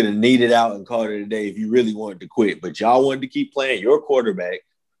 you could have needed out and called it a day if you really wanted to quit. But y'all wanted to keep playing your quarterback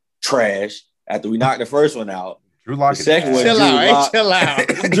trash after we knocked the first one out. Drew Lock the second one, chill out.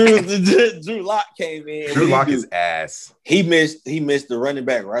 Drew Lock came in. Drew Lock is ass. He missed the running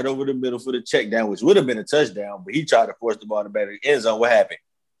back right over the middle for the check down, which would have been a touchdown, but he tried to force the ball to the back of the end zone. What happened?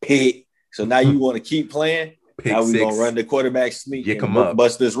 Pick. So now you want to keep playing? Pick now we're six. going to run the quarterback sneak and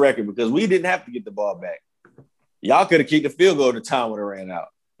bust this record because we didn't have to get the ball back. Y'all could have kicked the field goal the time when it ran out,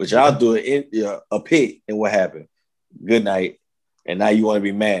 but y'all do it in a pick, and what happened? Good night. And now you want to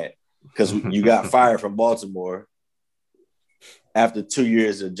be mad because you got fired from Baltimore after 2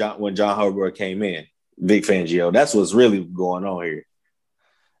 years of when John Harbaugh came in. Vic Fangio. That's what's really going on here.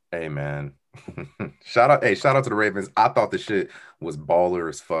 Hey, man. Shout out to the Ravens. I thought the shit was baller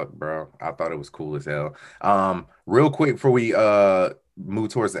as fuck, bro. I thought it was cool as hell. Real quick before we move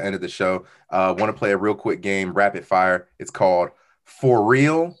towards the end of the show, want to play a real quick game, rapid fire. It's called For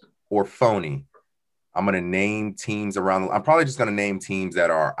Real or Phony. I'm going to name teams around. I'm probably just going to name teams that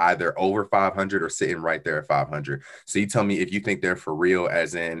are either over 500 or sitting right there at 500. So you tell me if you think they're for real,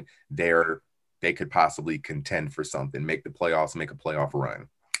 as in they could possibly contend for something, make the playoffs, make a playoff run.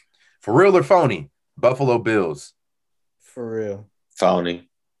 For real or phony? Buffalo Bills. For real. Phony.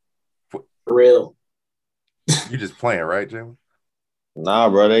 For real. You just playing, right, Jim? Nah,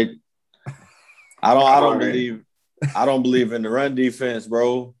 bro. I don't believe in the run defense,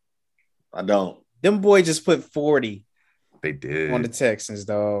 bro. I don't. Them boy just put 40. They did on the Texans,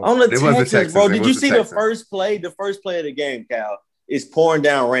 dog. On the Texans, bro. Did you see the first play? The first play of the game, Cal. It's pouring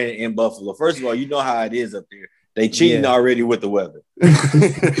down rain in Buffalo. First of all, you know how it is up there. They cheating already with the weather.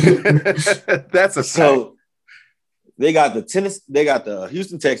 That's a so. They got the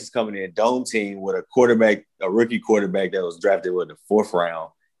Houston Texans coming in, dome team with a rookie quarterback that was drafted with the 4th round.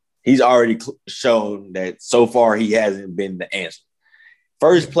 He's already shown that so far he hasn't been the answer.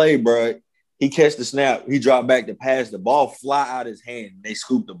 First play, bro, he catch the snap, he dropped back to pass, the ball fly out his hand, and they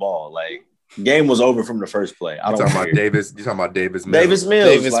scoop the ball. Like, game was over from the first play. You talking about Davis Mills? Davis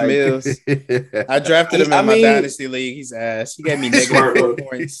Mills. I drafted him in my dynasty league. He's ass. He gave me negative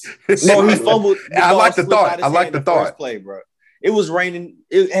points. No, he fumbled. I like the thought. First play, bro. It was raining.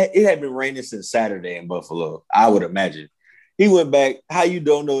 It had been raining since Saturday in Buffalo, I would imagine. He went back. How you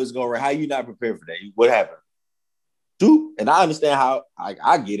don't know it's going to rain? How you not prepared for that? What happened? And I understand how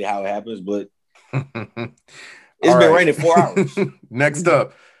I get it how it happens, but it's been raining 4 hours. Next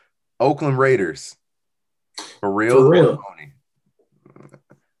up, Oakland Raiders. For real? For real. Phony? I'm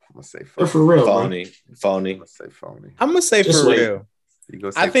gonna say phony. For real. Phony. I'm gonna say phony. I'm gonna say for real.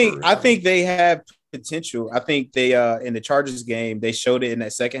 I think they have potential. I think they in the Chargers game, they showed it in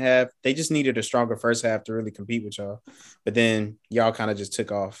that second half. They just needed a stronger first half to really compete with y'all. But then y'all kind of just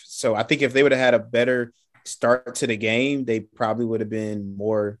took off. So I think if they would have had a better start to the game, they probably would have been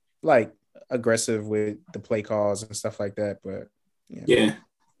more like aggressive with the play calls and stuff like that. But yeah.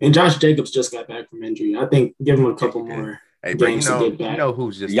 And Josh Jacobs just got back from injury. I think give him a couple more games to get back. You know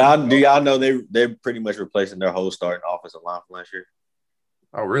who's just do y'all know they're pretty much replacing their whole starting offensive line from last year?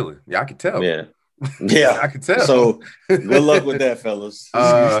 Oh, really? Yeah, I could tell. Yeah, I could tell. So good luck with that, fellas.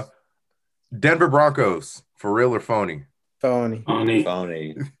 Denver Broncos, for real or phony? Phony.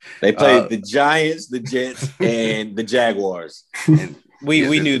 They played the Giants, the Jets, and the Jaguars. And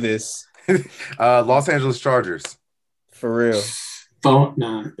we knew this. Los Angeles Chargers. For real.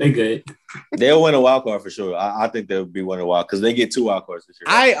 Nah, they good. They'll win a wild card for sure. I think they'll be winning a wild because they get 2 wild cards this year.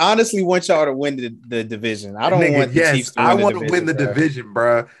 I honestly want y'all to win the division. I don't want the Chiefs to win I want to win the division,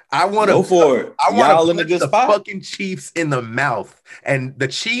 bro. I want to go for it. I want y'all to in a punch good the spot. fucking Chiefs in the mouth, and the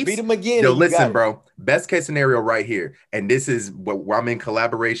Chiefs Beat them again. Yo, listen, bro. Best case scenario right here, and this is where I'm in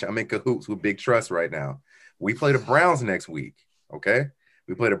collaboration. I'm in cahoots with Big Trust right now. We play the Browns next week. Okay.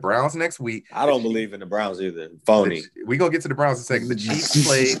 We play the Browns next week. I don't believe in the Browns either. Phony. We're gonna get to the Browns in a second.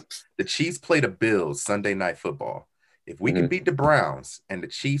 The Chiefs play the Bills Sunday Night Football. If we can beat the Browns and the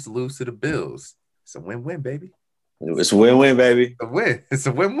Chiefs lose to the Bills, it's a win-win, baby. It's a win-win, baby. It's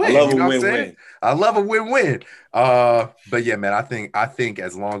a win-win. I love you know a what I'm saying? win-win. I love a win-win. But yeah, man, I think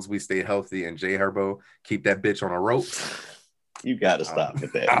as long as we stay healthy and Jay Herbo keep that bitch on a rope. You got to stop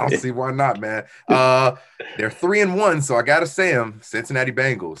with that. I don't see why not, man. They're 3-1, so I gotta say them. Cincinnati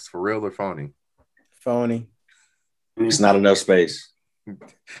Bengals, for real or phony? Phony. It's not enough space.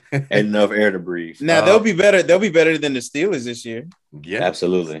 And enough air to breathe. Now they'll be better. They'll be better than the Steelers this year. Yeah,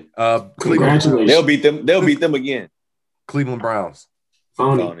 absolutely. Congratulations. They'll beat them again. Cleveland Browns.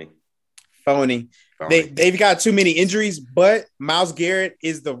 Phony. They've got too many injuries, but Myles Garrett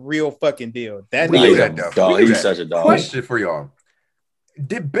is the real fucking deal. He's such a dog. Question for y'all: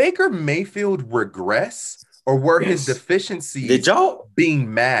 did Baker Mayfield regress, or were his deficiencies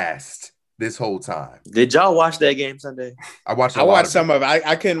being masked this whole time? Did y'all watch that game Sunday? I watched some of it.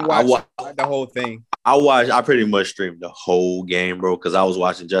 I couldn't watch the whole thing. I pretty much streamed the whole game, bro, because I was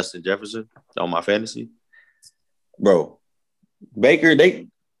watching Justin Jefferson on my fantasy. Bro, Baker,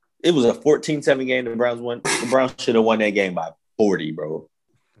 it was a 14-7 game the Browns won. The Browns should have won that game by 40, bro.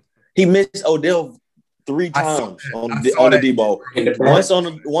 He missed Odell 3 times on the D-ball. Once on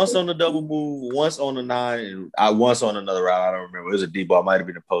the double move, once on the 9, and once on another route. I don't remember. It was a D-ball. It might have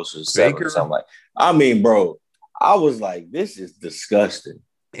been a post or 7 or something like. I mean, bro, I was like, this is disgusting.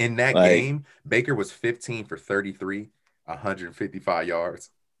 In that game, Baker was 15 for 33, 155 yards,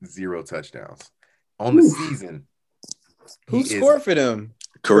 0 touchdowns. On the season, who scored for them?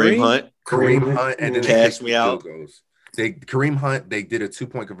 Kareem Hunt, and then cashed me out. Kareem Hunt, they did a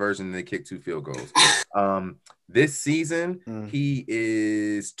 2-point conversion and they kicked 2 field goals. This season, he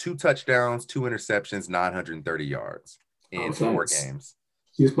is 2 touchdowns, 2 interceptions, 930 yards in 4 games.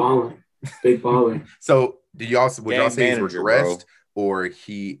 He's balling, big balling. So, would y'all say he's regressed, or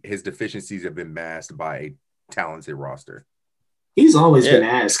his deficiencies have been masked by a talented roster? He's always been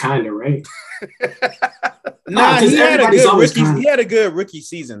ass, kind of, right? Nah, he had a good rookie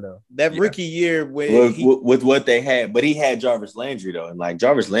season though. That rookie year with what they had, but he had Jarvis Landry though, and like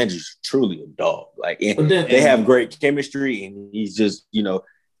Jarvis Landry's truly a dog. Like they have great chemistry, and he's just he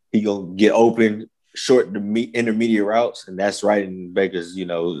gonna get open short intermediate routes, and that's right in Baker's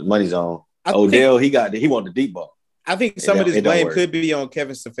money zone. Odell, he wanted the deep ball. I think some of this blame could be on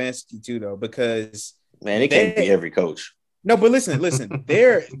Kevin Stefanski too, though, because it can't be every coach. No, but listen,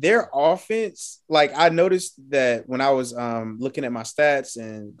 their offense, like I noticed that when I was looking at my stats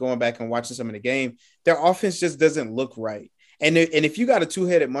and going back and watching some of the game, their offense just doesn't look right. And if you got a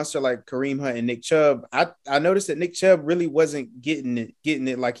 2-headed monster like Kareem Hunt and Nick Chubb, I noticed that Nick Chubb really wasn't getting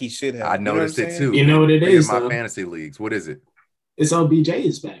it like he should have. I noticed it too. You know what it is? In my fantasy leagues, what is it? It's OBJ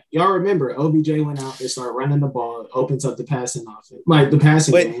is back. Y'all remember OBJ went out, they started running the ball, opens up the passing offense, like the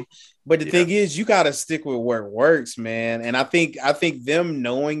passing game. But the thing is, you got to stick with where it works, man. And I think them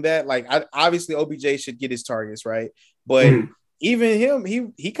knowing that, like, obviously OBJ should get his targets, right? But even him,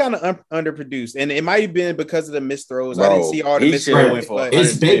 he kind of underproduced, and it might have been because of the missed throws. I didn't see all the missed throws.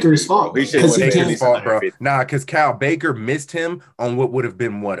 It's Baker's fault. Baker's fault, bro. Nah, because Cal Baker missed him on what would have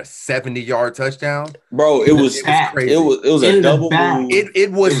been a 70-yard touchdown. Bro, it was crazy. It was a double move.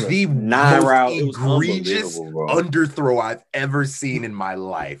 It was the 9 route egregious underthrow I've ever seen in my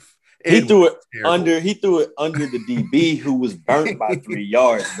life. He threw it under the DB who was burnt by 3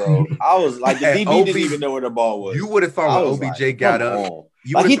 yards, bro. I was like, the DB didn't even know where the ball was. You would have thought when OBJ like, got up.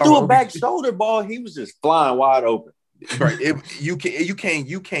 Like he threw a back shoulder ball. He was just flying wide open. Right. You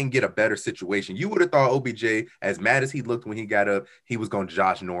can't get a better situation. You would have thought OBJ, as mad as he looked when he got up, he was going to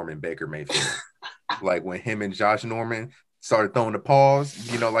Josh Norman Baker Mayfield. Like when him and Josh Norman started throwing the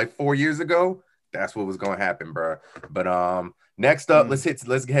paws, like 4 years ago, that's what was going to happen, bro. But next up, let's head to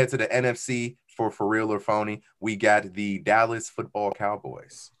the NFC for real or phony. We got the Dallas Football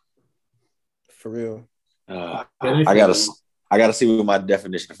Cowboys. For real. I gotta see what my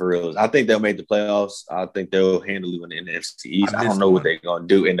definition for real is. I think they'll make the playoffs. I think they'll handle it in the NFC East. I don't know what they're gonna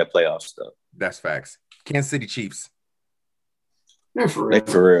do in the playoffs though. That's facts. Kansas City Chiefs. They're for real.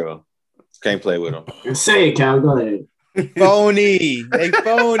 They for real. Can't play with them. Say it, Cal. Go ahead. Phony. They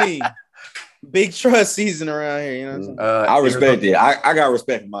phony. Big trust season around here. You know what I'm saying? I respect it. I got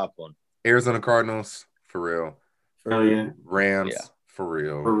respect for my opponent. Arizona Cardinals, for real. Oh, yeah. Rams, for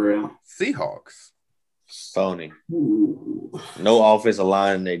real. For real. Seahawks. Phony. Ooh. No offensive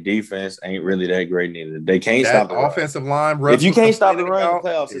line and their defense ain't really that great neither. They can't stop the offensive line. Russ if you can't stop the run in the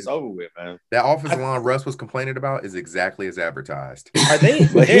playoffs, it's over with, man. That offensive line Russ was complaining about is exactly as advertised. Are they?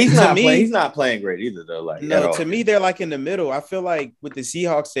 But he's not playing great either, though. Like no, to me, they're like in the middle. I feel like with the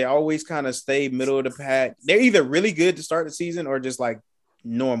Seahawks, they always kind of stay middle of the pack. They're either really good to start the season or just like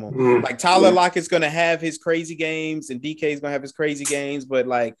normal. Like Tyler Lockett's gonna have his crazy games and DK's gonna have his crazy games, but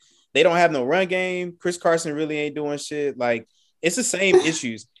like they don't have no run game. Chris Carson really ain't doing shit. Like it's the same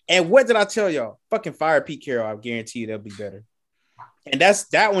issues. And what did I tell y'all? Fucking fire Pete Carroll. I guarantee you they'll be better. And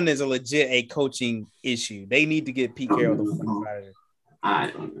that one is a legit coaching issue. They need to get Pete Carroll the fuck out of there. I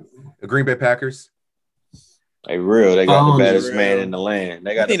don't know. The Green Bay Packers. They real. They got the baddest man in the land.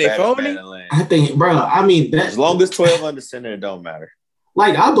 They got the baddest man in the land. I think, bro. I mean, as long as 12 under center, it don't matter.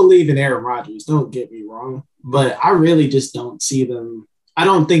 Like I believe in Aaron Rodgers. Don't get me wrong, but I really just don't see them. I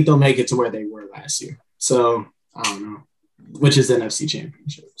don't think they'll make it to where they were last year. So I don't know, which is the NFC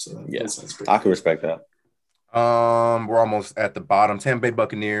Championship. So that's pretty I can respect that. We're almost at the bottom. Tampa Bay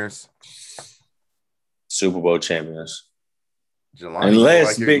Buccaneers, Super Bowl champions. Jelani,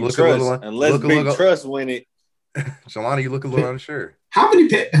 unless Big Trust win it. Jelani, you look a little unsure. How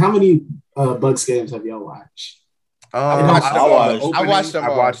many Bucs games have y'all watched? I watched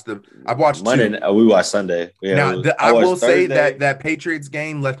them. I watched Monday. We watched Sunday. Yeah, now, I will say that Patriots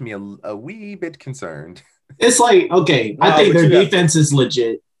game left me a wee bit concerned. It's like, okay, I think their defense is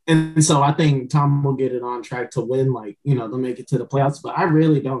legit. And so I think Tom will get it on track to win. Like, they'll make it to the playoffs. But I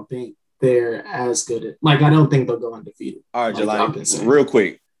really don't think they're as good at, I don't think they'll go undefeated. All right, Jelani, real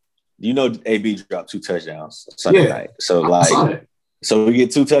quick. AB dropped 2 touchdowns Sunday night. So we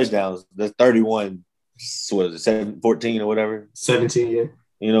get 2 touchdowns. That's 31. What is it, 14 or whatever? 17, yeah.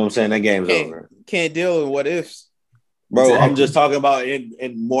 You know what I'm saying? That game's over. Can't deal with what ifs. Bro, exactly. I'm just talking about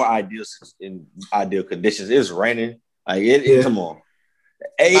in more ideal conditions. It's raining. Come on.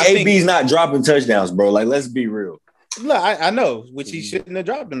 AB's not dropping touchdowns, bro. Like, let's be real. Look, I know, which he shouldn't have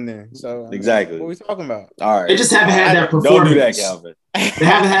dropped them then. So exactly. What are we talking about? All right. They just haven't had that performance. Don't do that, Calvin. They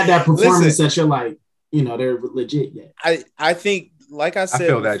haven't had that performance that you're like, they're legit yet. I think, like I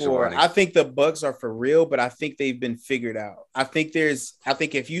said before, I think the Bucs are for real, but I think they've been figured out. I think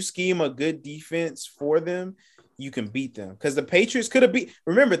if you scheme a good defense for them, you can beat them. Because the Patriots could have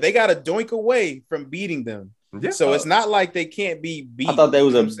remember, they got a doink away from beating them. Yeah. So it's not like they can't be beat. I thought they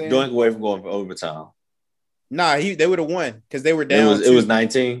was a doink away from going for overtime. Nah, they would have won because they were down. It was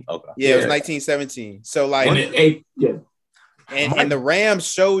 19. Okay. Yeah, it was 19-17. So and the Rams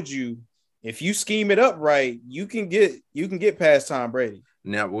showed you, if you scheme it up right, you can get past Tom Brady.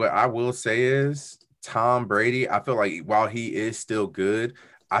 Now, what I will say is Tom Brady, I feel like while he is still good,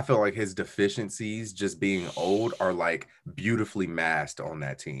 I feel like his deficiencies just being old are beautifully masked on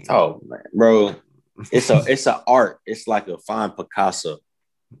that team. Oh man, bro. It's an art. It's like a fine Picasso.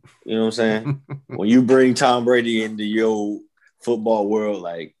 You know what I'm saying? When you bring Tom Brady into your football world,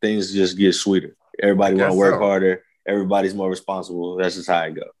 things just get sweeter. Everybody want to work harder. Everybody's more responsible. That's just how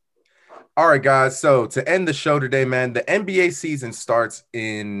it goes. All right, guys. So to end the show today, man, the NBA season starts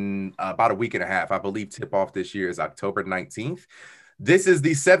in about a week and a half. I believe tip-off this year is October 19th. This is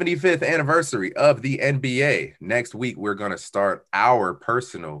the 75th anniversary of the NBA. Next week, we're going to start our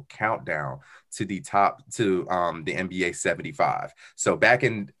personal countdown to the NBA 75. So back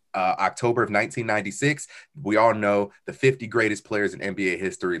in October of 1996, we all know the 50 greatest players in NBA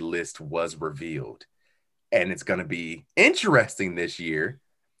history list was revealed. And it's going to be interesting this year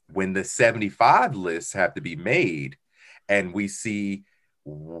when the 75 lists have to be made and we see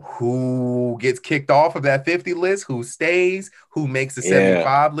who gets kicked off of that 50 list, who stays, who makes the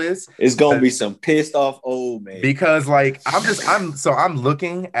 75 list. It's gonna be some pissed off old man. Because like I'm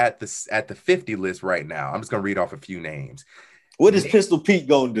looking at the 50 list right now. I'm just gonna read off a few names. What is Pistol Pete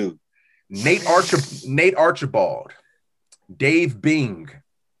gonna do? Nate Archibald, Dave Bing,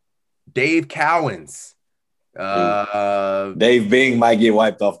 Dave Cowens, Dave Bing might get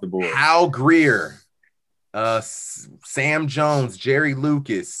wiped off the board. Hal Greer, Sam Jones, Jerry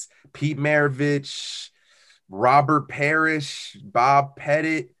Lucas, Pete Maravich, Robert Parrish, Bob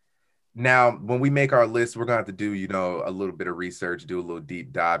Pettit. Now, when we make our list, we're gonna have to do, a little bit of research, do a little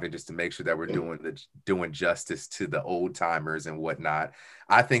deep dive, and just to make sure that we're doing justice to the old timers and whatnot.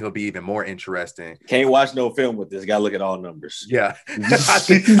 I think it'll be even more interesting. Can't watch no film with this. Gotta look at all numbers. Yeah, I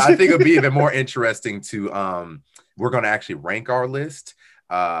think it'll be even more interesting to we're gonna actually rank our list.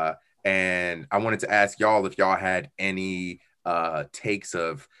 And I wanted to ask y'all if y'all had any takes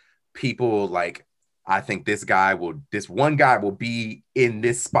of people like, I think this one guy will be in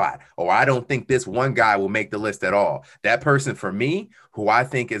this spot, or I don't think this one guy will make the list at all. That person for me, who I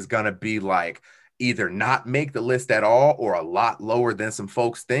think is going to be like either not make the list at all or a lot lower than some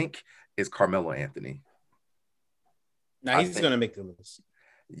folks think, is Carmelo Anthony. Now he's going to make the list.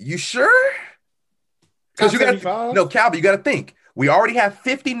 You sure? Because Calvin, you got to think. We already have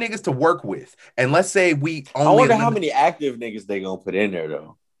 50 niggas to work with. And let's say we only... I wonder how many active niggas they going to put in there,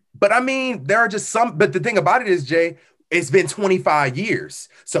 though. But I mean, there are just some. But the thing about it is, Jay, it's been 25 years.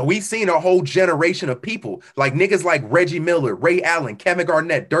 So we've seen a whole generation of people like niggas like Reggie Miller, Ray Allen, Kevin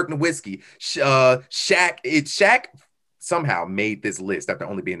Garnett, Dirk Nowitzki, Shaq. Shaq somehow made this list after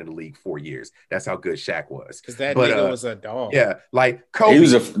only being in the league 4 years. That's how good Shaq was. Because that nigga was a dog. Yeah, like Kobe. He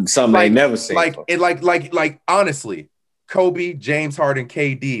was something they never seen. Like honestly, Kobe, James Harden,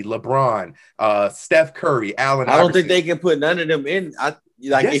 KD, LeBron, Steph Curry, Allen I don't Iverson. think they can put none of them in.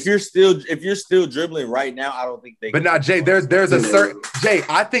 If you're still dribbling right now, I don't think they. But now, Jay, there's a certain Jay.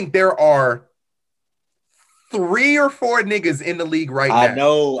 I think there are 3 or 4 niggas in the league right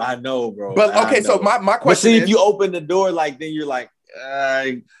now. I know, bro. But okay, so my question. But see, if you open the door, then you're like.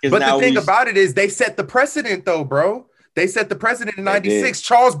 But the thing about it is, they set the precedent, though, bro. They set the precedent in '96.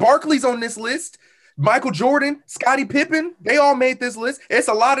 Charles Barkley's on this list. Michael Jordan, Scottie Pippen, they all made this list. It's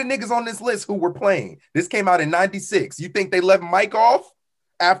a lot of niggas on this list who were playing. This came out in '96. You think they left Mike off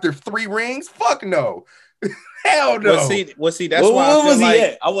after 3 rings? Fuck no. Hell no. Well, see, that's why what was he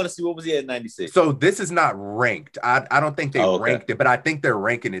at? I want to see what was he at in '96. So this is not ranked. I don't think they ranked it, but I think they're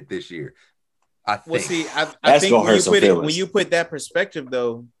ranking it this year. I think. Well, see, I think when you put that perspective,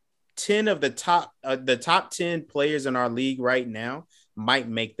 though, 10 of the top 10 players in our league right now might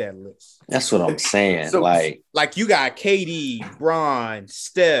make that list. That's what I'm saying. So, like you got KD, Bron,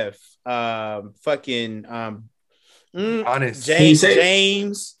 Steph, honest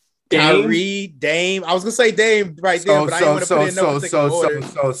James, Kyrie, Dame. I was gonna say Dame right there, but I didn't want to put in no particular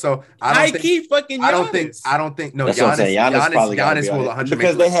order. I keep fucking. I don't think. No, Giannis will 100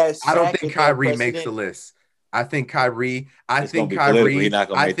 because they had. I don't think Kyrie makes the list. I think Kyrie. I think Kyrie.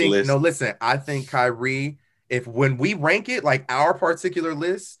 No, listen. I think Kyrie. When we rank it like our particular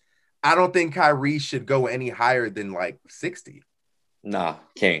list, I don't think Kyrie should go any higher than like 60. Nah,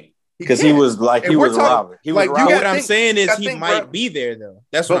 can't. Because he was like he was robbing. What I'm saying is he might be there though.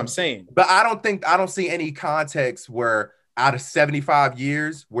 That's what I'm saying. But I don't see any context where out of 75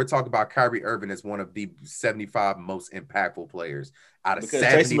 years, we're talking about Kyrie Irving as one of the 75 most impactful players out of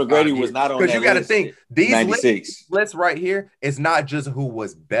 75 Tracy McGrady years. Was not on that list. Because you got to think these lists right here, it's not just who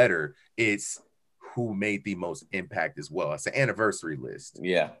was better, it's who made the most impact as well. It's an anniversary list.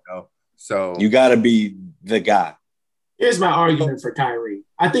 Yeah. So you got to be the guy. Here's my argument for Kyrie.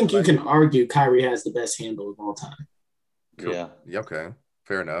 I think you can argue Kyrie has the best handle of all time. Cool. Yeah. Okay.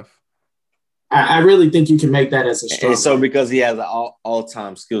 Fair enough. I really think you can make that as a strong. And so because he has an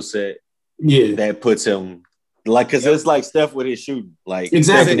all-time skill set, that puts him because it's like Steph with his shooting, like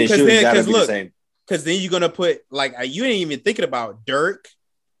exactly. Because then you're gonna put you ain't even thinking about Dirk.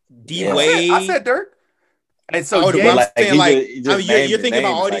 D-Wade. I said Dirk. And so you're thinking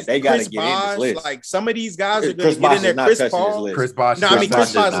about all these Chris Bosh, like some of these guys are going to get in there. Chris Paul. Chris Bosh. No, I mean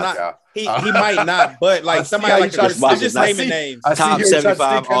Chris Bosh not. He might not, but like somebody like Chris Bosh. I'm just naming names. Top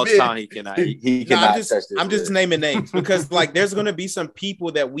 75 all time. He cannot. He cannot touch this. I'm just naming names because like there's going to be some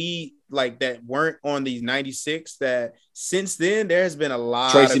people that we like that weren't on these 96 that since then there's been a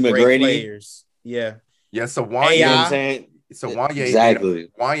lot of great players. Yeah. Yeah. So why? You know what I'm saying? So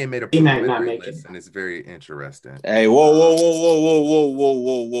Wanya made a preliminary list, and it's very interesting. Hey, whoa!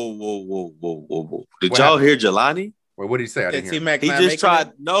 Did y'all hear Jelani? Or what did he say? I didn't hear. T-Mac He not just making tried.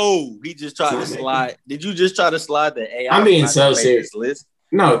 it? No, he just tried to slide. Did you just try to slide the AI? I'm being not so to make serious. this list?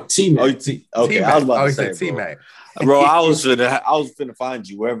 No, T-Mac. Oh, okay. I was about Oh, to he say, said bro. T-Mac. Bro, I was finna find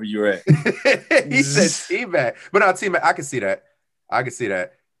you wherever you're at. He said T-Mac. But no, T-Mac, I can see that.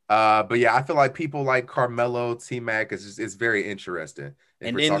 But yeah, I feel like people like Carmelo, T-Mac is very interesting.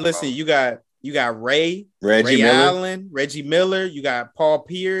 And then listen, you got Reggie Miller. Allen, Reggie Miller. You got Paul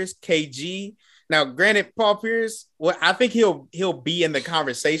Pierce, KG. Now, granted, Paul Pierce, well, I think he'll be in the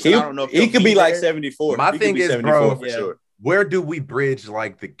conversation. I don't know if he could be like there. 74. My He could thing be is, 74 bro, for sure. where do we bridge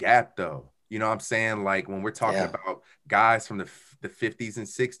like the gap though? You know what I'm saying? Like when we're talking Yeah. about guys from the 50s and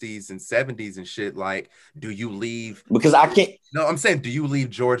 60s and 70s and shit, like, do you leave? Because I can't. No, I'm saying, do you leave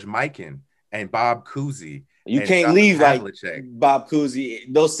George Mikan and Bob Cousy? You and can't John leave like Havlicek? Bob Cousy.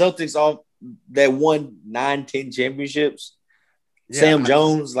 Those Celtics all that won 9-10 championships. Yeah, Sam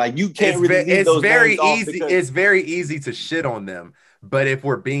Jones, like you can't really leave those very names off easy. because- It's very easy to shit on them, but if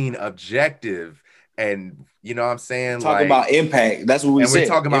we're being objective, and you know what I'm saying, talking about impact. That's what we and said. we're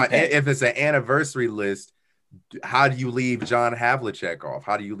talking about impact. if it's an anniversary list, how do you leave John Havlicek off?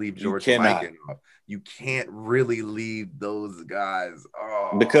 How do you leave George cannot. Mikan off? You can't really leave those guys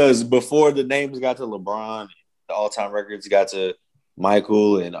off. Because before the names got to LeBron, the all-time records got to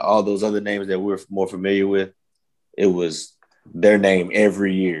Michael and all those other names that we're more familiar with, it was their name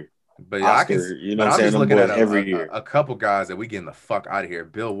every year. But yeah, Oscar, you know what I'm I'm saying? just Them looking boys at every year. a couple guys that we getting the fuck out of here.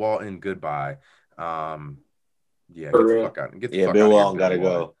 Bill Walton, goodbye. Yeah, get the fuck out. Get the fuck Bill out of Walton here, gotta Bill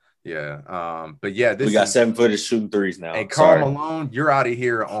go. Walton. Yeah. But yeah, We got 7-footers shooting threes now. And Karl Sorry. Malone, you're out of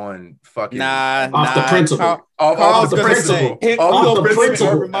here on fucking Off the principle. off the the principle. Him, Off the the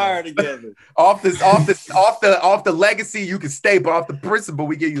principle. Urban Meyer together. off the legacy, you can stay, but off the principle,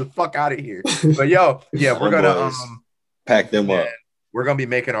 we get you the fuck out of here. But yo, yeah, we're Them gonna boys. Pack them up. we're gonna be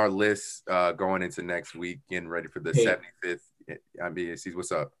making our lists going into next week, getting ready for the Hey. 75th IBACs.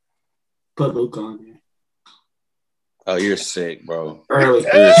 What's up? Put Luke on there. Oh, you're sick, bro. Early.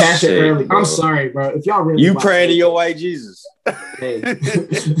 You're Cash it sick, early. bro. I'm sorry, bro. If y'all really You about praying to it, your white Jesus. hey.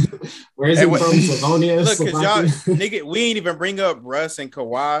 Where is Hey, he what- from? Livonia? Look, because y'all, Slovakia? nigga, we ain't even bring up Russ and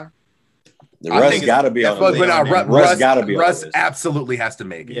Kawhi. The I Russ think got to be on the But list. no, Russ gotta be on the Russ list. absolutely has to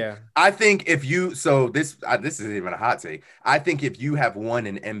make it. Yeah. I think if you this isn't even a hot take. I think if you have won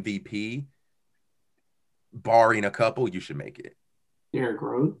an MVP, barring a couple, you should make it. Derrick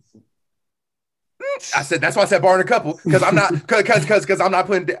Rose. I said that's why I said barring a couple because I'm not because I'm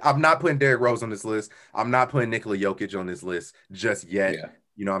not putting Derrick Rose on this list. I'm not putting Nikola Jokic on this list just yet. Yeah.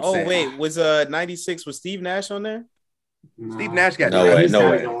 You know what I'm saying? Oh wait, was 96 was Steve Nash on there? Steve Nash got No drafted. way, He's no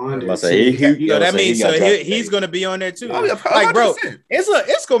gotta way. go I'm under, about to too. say, So that means got drafted, he's baby. gonna be on there too. Oh, yeah, Like, bro, 100%.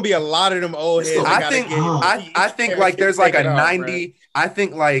 it's gonna be a lot of them old heads. that I gotta think get- I think like there's like a Take it off, 90. I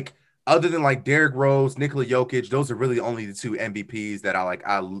think like other than like Derrick Rose, Nikola Jokic, those are really only the two MVPs that I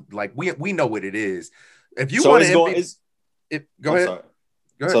like. We know what it is. If you So want it's to going. It's, go I'm ahead. sorry.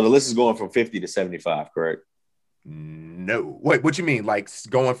 Go ahead. So the list is going from 50 to 75, correct? No. Wait, what you mean? Like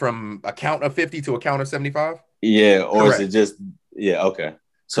going from a count of 50 to a count of 75? Yeah, or Correct. is it just okay?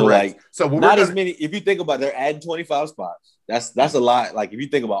 So Correct. like So we're not gonna, as many. If you think about, they're adding 25 spots. That's a lot. Like if you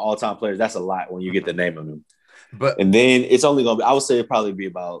think about all time players, that's a lot when you get the name of them. but And then it's only gonna be. I would say it'd probably be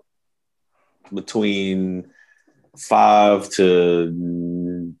about between 5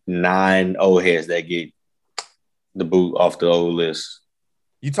 to 9 old heads that get the boot off the old list.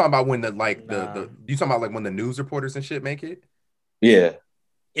 you talking about when the Nah. you talking about like when the news reporters and shit make it? Yeah,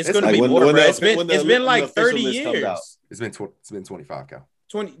 It's It's gonna like be when- more, when bro. the- It's been when the- it's been when like the official 30 list comes years. out. It's been 25, Cal.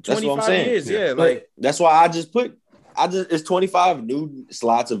 20, That's what I'm 25 saying. years, Yeah. yeah. But Like that's why I just it's 25 new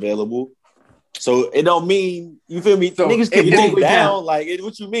slots available. So it don't mean you feel me. So Niggas it- can it- move it- down. Like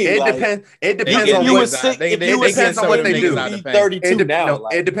what you mean? It Like, depends. It They depends get on you what. was niggas out. sick. They If get you was depends on sick, what they niggas do. be out the paint. 32 now. No,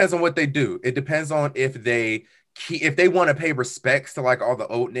 Like, it depends on what they do. It depends on if they want to pay respects to like all the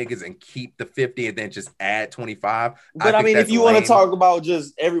old niggas and keep the 50 and then just add 25. but I think mean, if that's you want lame. to talk about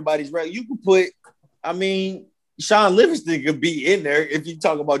just everybody's record, you could put. I mean, Sean Livingston could be in there if you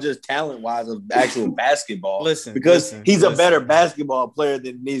talk about just talent wise of actual basketball. Listen, because listen, he's a listen. better basketball player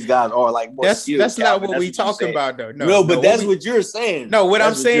than these guys are. Like more that's skilled, not Calvin. what That's we you're talking saying. about though. No, but what that's we- what you're saying. No, what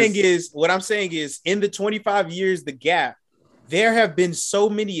I'm That's saying you're- is in the 25 years, the gap, there have been so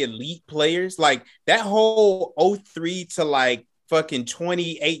many elite players. Like that whole 03 to like fucking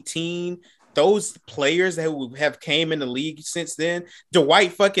 2018, those players that have came in the league since then,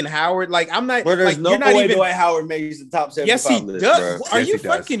 Dwight fucking Howard. Like I'm not Bro, there's like no you're not way even. Dwight Howard makes the top 75 Yes, he list, does. bro. Are Yes, you he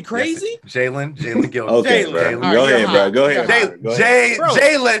does. fucking Yes, crazy? Jalen Gilgis. Okay, Jalen. bro. All right, Go you're ahead, hot. bro. Go You're ahead. hot. Go ahead. Bro,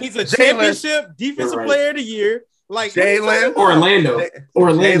 Jalen. He's a Jalen. championship defensive You're right. player of the year. Like Jalen. Orlando.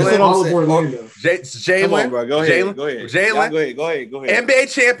 Orlando. Jalen. All of Orlando. Come on, Jalen. bro. Go ahead. Jalen. Go ahead. Jalen. Yeah, go ahead.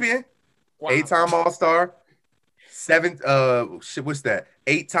 NBA champion. Wow. 8-time All-Star.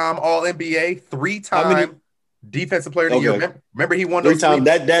 8-time All-NBA. 3-time Defensive Player of the Year. Remember he won those 3 times.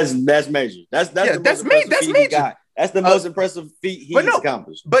 That's major. That's major. That's the most impressive feat he's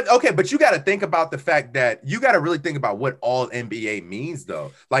accomplished. But you got to think about the fact that you got to really think about what All NBA means,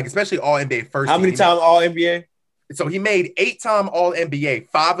 though. Like especially All NBA first. How many times All NBA? So he made 8-time All NBA.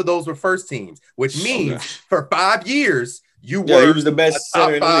 5 of those were first teams, which means for 5 years you were. He was the best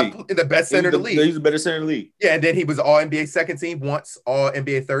center in the league. The best center in the league. He was the better center in the league. Yeah, and then he was All NBA second team once, All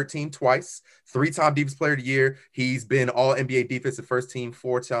NBA third team twice, 3-time Defensive Player of the Year. He's been All NBA defensive first team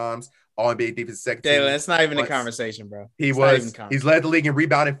 4 times. All NBA defensive second team. That's not even a conversation, bro. He's led the league in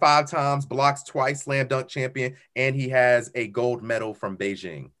rebounding 5 times, blocks twice, slam dunk champion, and he has a gold medal from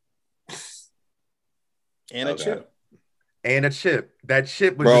Beijing. And a chip. That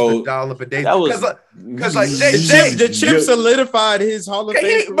chip was just a dollop a day. That was because the chip solidified his Hall of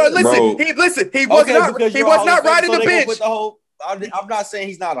Fame. But listen, he was not riding the bench. I'm not saying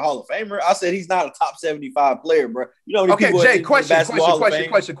he's not a Hall of Famer. I said he's not a top 75 player, bro. You know, Jay, question.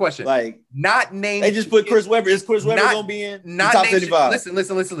 Like, not named. They just put Chris Webber. Is Chris Webber gonna be in top 75?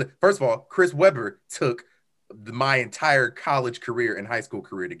 Listen. First of all, Chris Webber took my entire college career and high school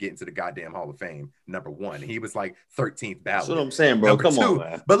career to get into the goddamn Hall of Fame. Number 1, he was like 13th ballot. That's what I'm saying, bro. Come on,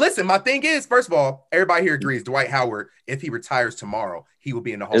 man. But listen, my thing is, first of all, everybody here agrees Dwight Howard, if he retires tomorrow, he will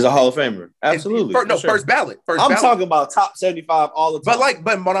be in the Hall of Fame. Is a Hall of Famer. Absolutely. First ballot. I'm talking about top 75 all the time.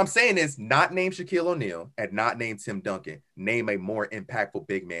 But what I'm saying is not name Shaquille O'Neal and not name Tim Duncan. Name a more impactful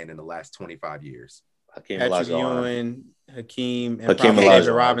big man in the last 25 years. Patrick Ewing, Hakeem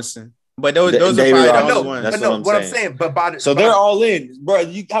Elijah Robinson. But those are probably the only ones. That's what I'm saying. They're all in, bro.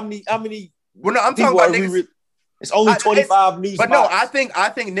 How many? Well, no, I'm talking about niggas. It's only 25 new spots. But no, I think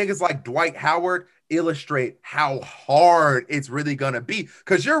niggas like Dwight Howard illustrate how hard it's really gonna be.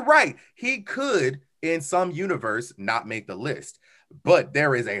 Because you're right, he could in some universe not make the list, but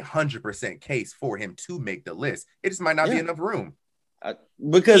there is 100% case for him to make the list. It just might not be enough room.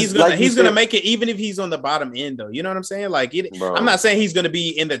 Because he's gonna make it even if he's on the bottom end, though. You know what I'm saying? Like, I'm not saying he's gonna be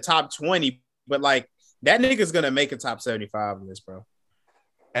in the top 20, but like that nigga's gonna make a top 75 list, bro.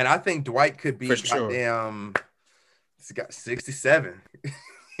 And I think Dwight could be he's got 67.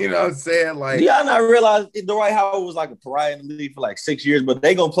 You know what I'm saying? Like, do y'all not realize Dwight Howard was like a pariah in the league for like 6 years, but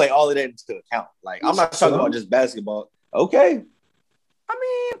they gonna play all of that into account. Like, I'm not talking about just basketball. Okay. I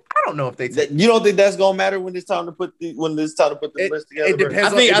mean, I don't know if you don't think that's gonna matter when it's time to put the list together. It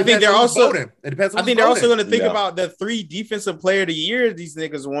depends. I think they're also going to think Yeah. about the 3 defensive player of the year these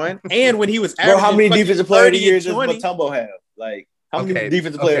niggas won, and when he was Bro, how many defensive player of the year does 20. Mutombo have? Like, how many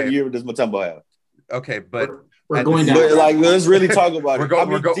defensive player of the year does Mutombo have? Okay, but we're going down. But like, let's really talk about it.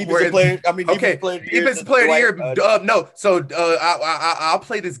 Defensive player of the year. No. So I'll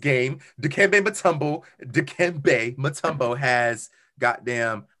play this game. Dikembe Mutombo has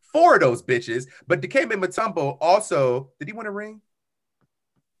goddamn 4 of those bitches. But Dikembe Mutombo also did he win a ring?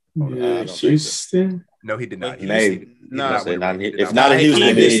 Houston? No, he did not. If not in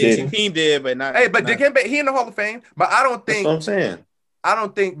Houston, the team did, but not. Hey, but Dikembe, he in the Hall of Fame. But I don't think. That's what I'm saying. I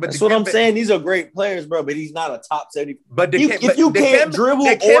don't think. But that's what I'm saying. These are great players, bro. But he's not a top 70. But if you can't dribble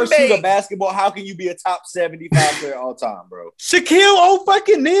or shoot a basketball, how can you be a top 75 player all time, bro? Shaquille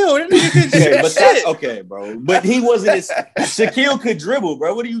O'Neal. Okay, bro. But he wasn't. Shaquille could dribble,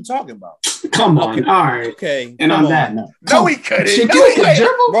 bro. What are you talking about? Come on. All right. Okay. And on that note. No, he couldn't. Shaquille could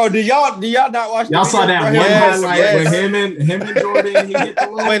dribble? Bro, do y'all not watch y'all saw that one highlight with him and Jordan. He hit the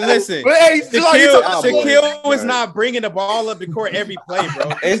line. Wait, listen. Shaquille was not bringing the ball up the court every play,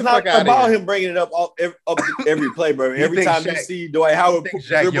 bro. It's not about him bringing it up every play, bro. Every time you see Dwight Howard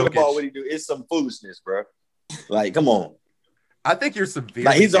dribble the ball, what he do? It's some foolishness, bro. Like, come on. I think you're severely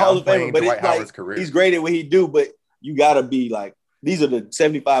like he's a Hall of Famer, but Dwight it's Howard's like career. He's great at what he do, but you gotta be like, these are the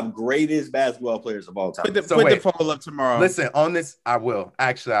 75 greatest basketball players of all time. Put the poll up tomorrow. Listen, on this, I will.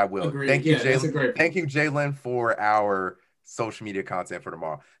 Actually, I will. Agreed. Thank you, Yeah, Jalen. Thank you, Jalen, for our social media content for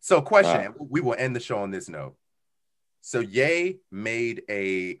tomorrow. So, question: we will end the show on this note. So, Ye made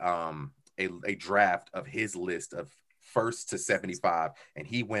a draft of his list of first to 75, and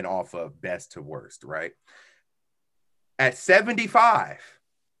he went off of best to worst, right? At 75,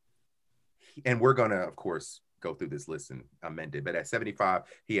 and we're gonna, of course, go through this list and amend it, but at 75,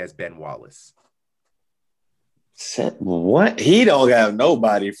 he has Ben Wallace. What? He don't have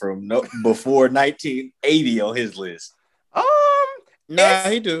nobody from before 1980 on his list. Nah,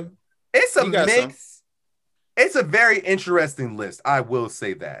 he do. It's a mix. Some. It's a very interesting list. I will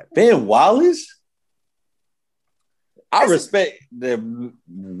say that. Ben Wallace? I respect the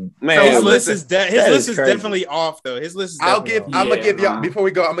man. His list listen, is definitely off though. His list is I'm definitely gonna Yeah, give y'all nah. before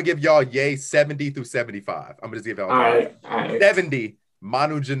we go. I'm gonna give y'all yay 70 through 75. I'm gonna just give y'all All right. 70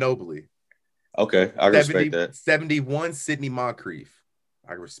 Manu Ginobili, Okay, I respect that. 71 Sidney Moncrief.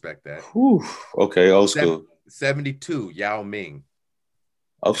 I respect that. Whew. Okay, old school. 72 Yao Ming.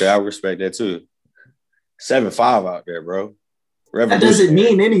 Okay, I respect that too. 7'5" out there, bro. That doesn't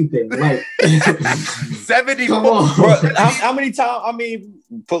mean anything. Like 74. come on. Bro, how many times? I mean,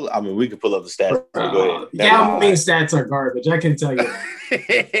 we can pull up the stats. Go ahead. Yao Ming stats are garbage. I can tell you.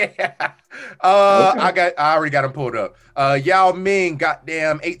 Yeah. I already got him pulled up. Yao Ming,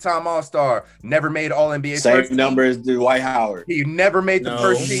 goddamn 8-time All-Star, never made All-NBA. Same number as Dwight Howard. He never made the No.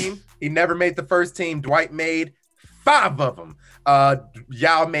 first team. He never made the first team. Dwight made 5 of them.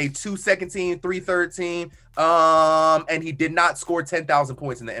 Yao made 2 second team, 3 third team. And he did not score 10,000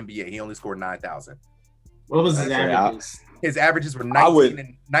 points in the NBA. He only scored 9,000. What was his That's right. averages? His averages were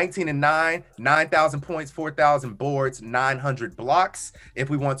 19 and 9, 9,000 points, 4,000 boards, 900 blocks.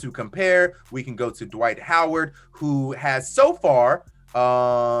 If we want to compare, we can go to Dwight Howard, who has so far,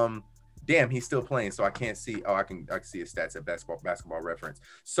 damn, he's still playing, so I can't see. Oh, I can see his stats at basketball reference.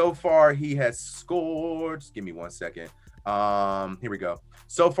 So far, he has scored. Just give me 1 second. Here we go.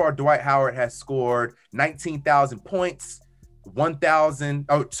 So far, Dwight Howard has scored 19,000 points,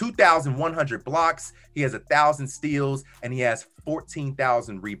 2,100 blocks. He has 1,000 steals, and he has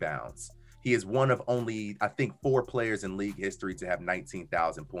 14,000 rebounds. He is one of only, I think, 4 players in league history to have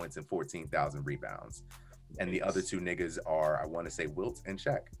 19,000 points and 14,000 rebounds. And the other 2 niggas are, I want to say, Wilt and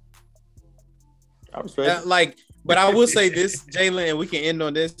Shaq. I respect. But I will say this, Jalen, and we can end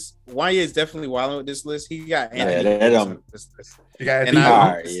on this. Wanya is definitely wilding with this list. He got Anthony Davis on this list. You got And Anthony. All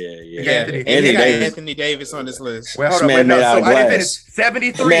right, yeah. He got Davis. Anthony Davis on this list. Well, hold This on. man Wait, no, made out so of I didn't glass. finish.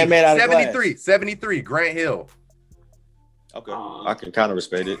 73, Man made out of 73, Grant Hill. Okay, I can kind of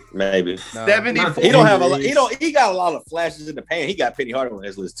respect it. Maybe No. 74. he don't have a lot. He got a lot of flashes in the paint. He got Penny Hardaway on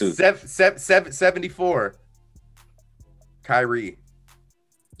his list too. 74. Kyrie.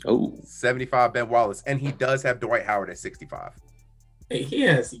 Oh, 75 Ben Wallace. And he does have Dwight Howard at 65. Hey, he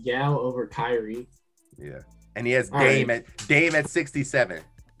has Yao over Kyrie. Yeah. And he has All Dame at 67.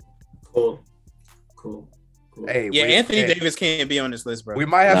 Cool. Hey, Yeah, Anthony Davis can't be on this list, bro. We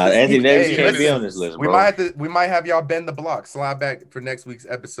might have to Anthony Davis hey, can't be listen, on this list, We bro. might have y'all bend the block. Slide back for next week's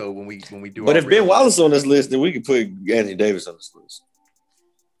episode when we do. But our if Ben real- Wallace on this list, then we could put Anthony Davis on this list.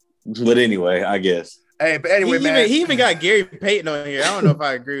 But anyway, I guess. Hey, but anyway, man. He even got Gary Payton on here. I don't know if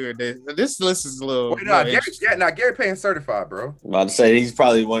I agree with this. This list is a little. Wait, no, Gary Payton certified, bro. I'm about to say he's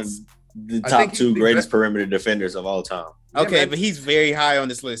probably one of the I top think he's 2 the greatest best- perimeter defenders of all time. Okay, Yeah, man. but he's very high on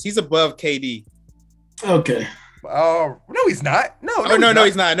this list. He's above KD. Okay. Oh, no, he's not. No, Oh no,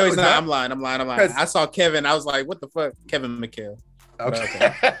 he's not. No, he's not. not. I'm lying. 'Cause- I saw Kevin. I was like, what the fuck, Kevin McHale.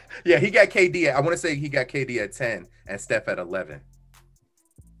 Okay. Yeah, he got KD I want to say he got KD at 10 and Steph at 11.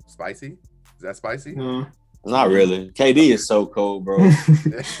 Spicy? Is that spicy? Not really. KD is so cold, bro.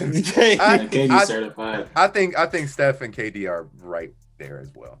 KD certified. I think Steph and KD are right there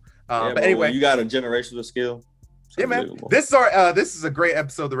as well. Yeah, But anyway, you got a generational skill. It's yeah, man. unbelievable. This is a great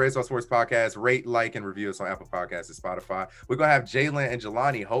episode of the Race on Sports Podcast. Rate, like, and review us on Apple Podcasts and Spotify. We're gonna have Jalen and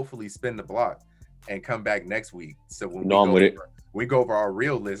Jelani hopefully spin the block and come back next week. So when we go over our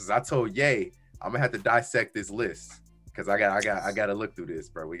real lists, I told Ye I'm gonna have to dissect this list because I gotta look through this,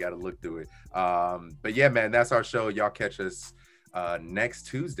 bro. We gotta look through it. But yeah, man, that's our show. Y'all catch us next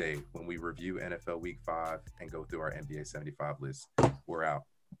Tuesday when we review NFL Week 5 and go through our NBA 75 list. We're out.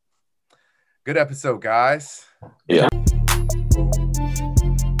 Good episode, guys. Yeah.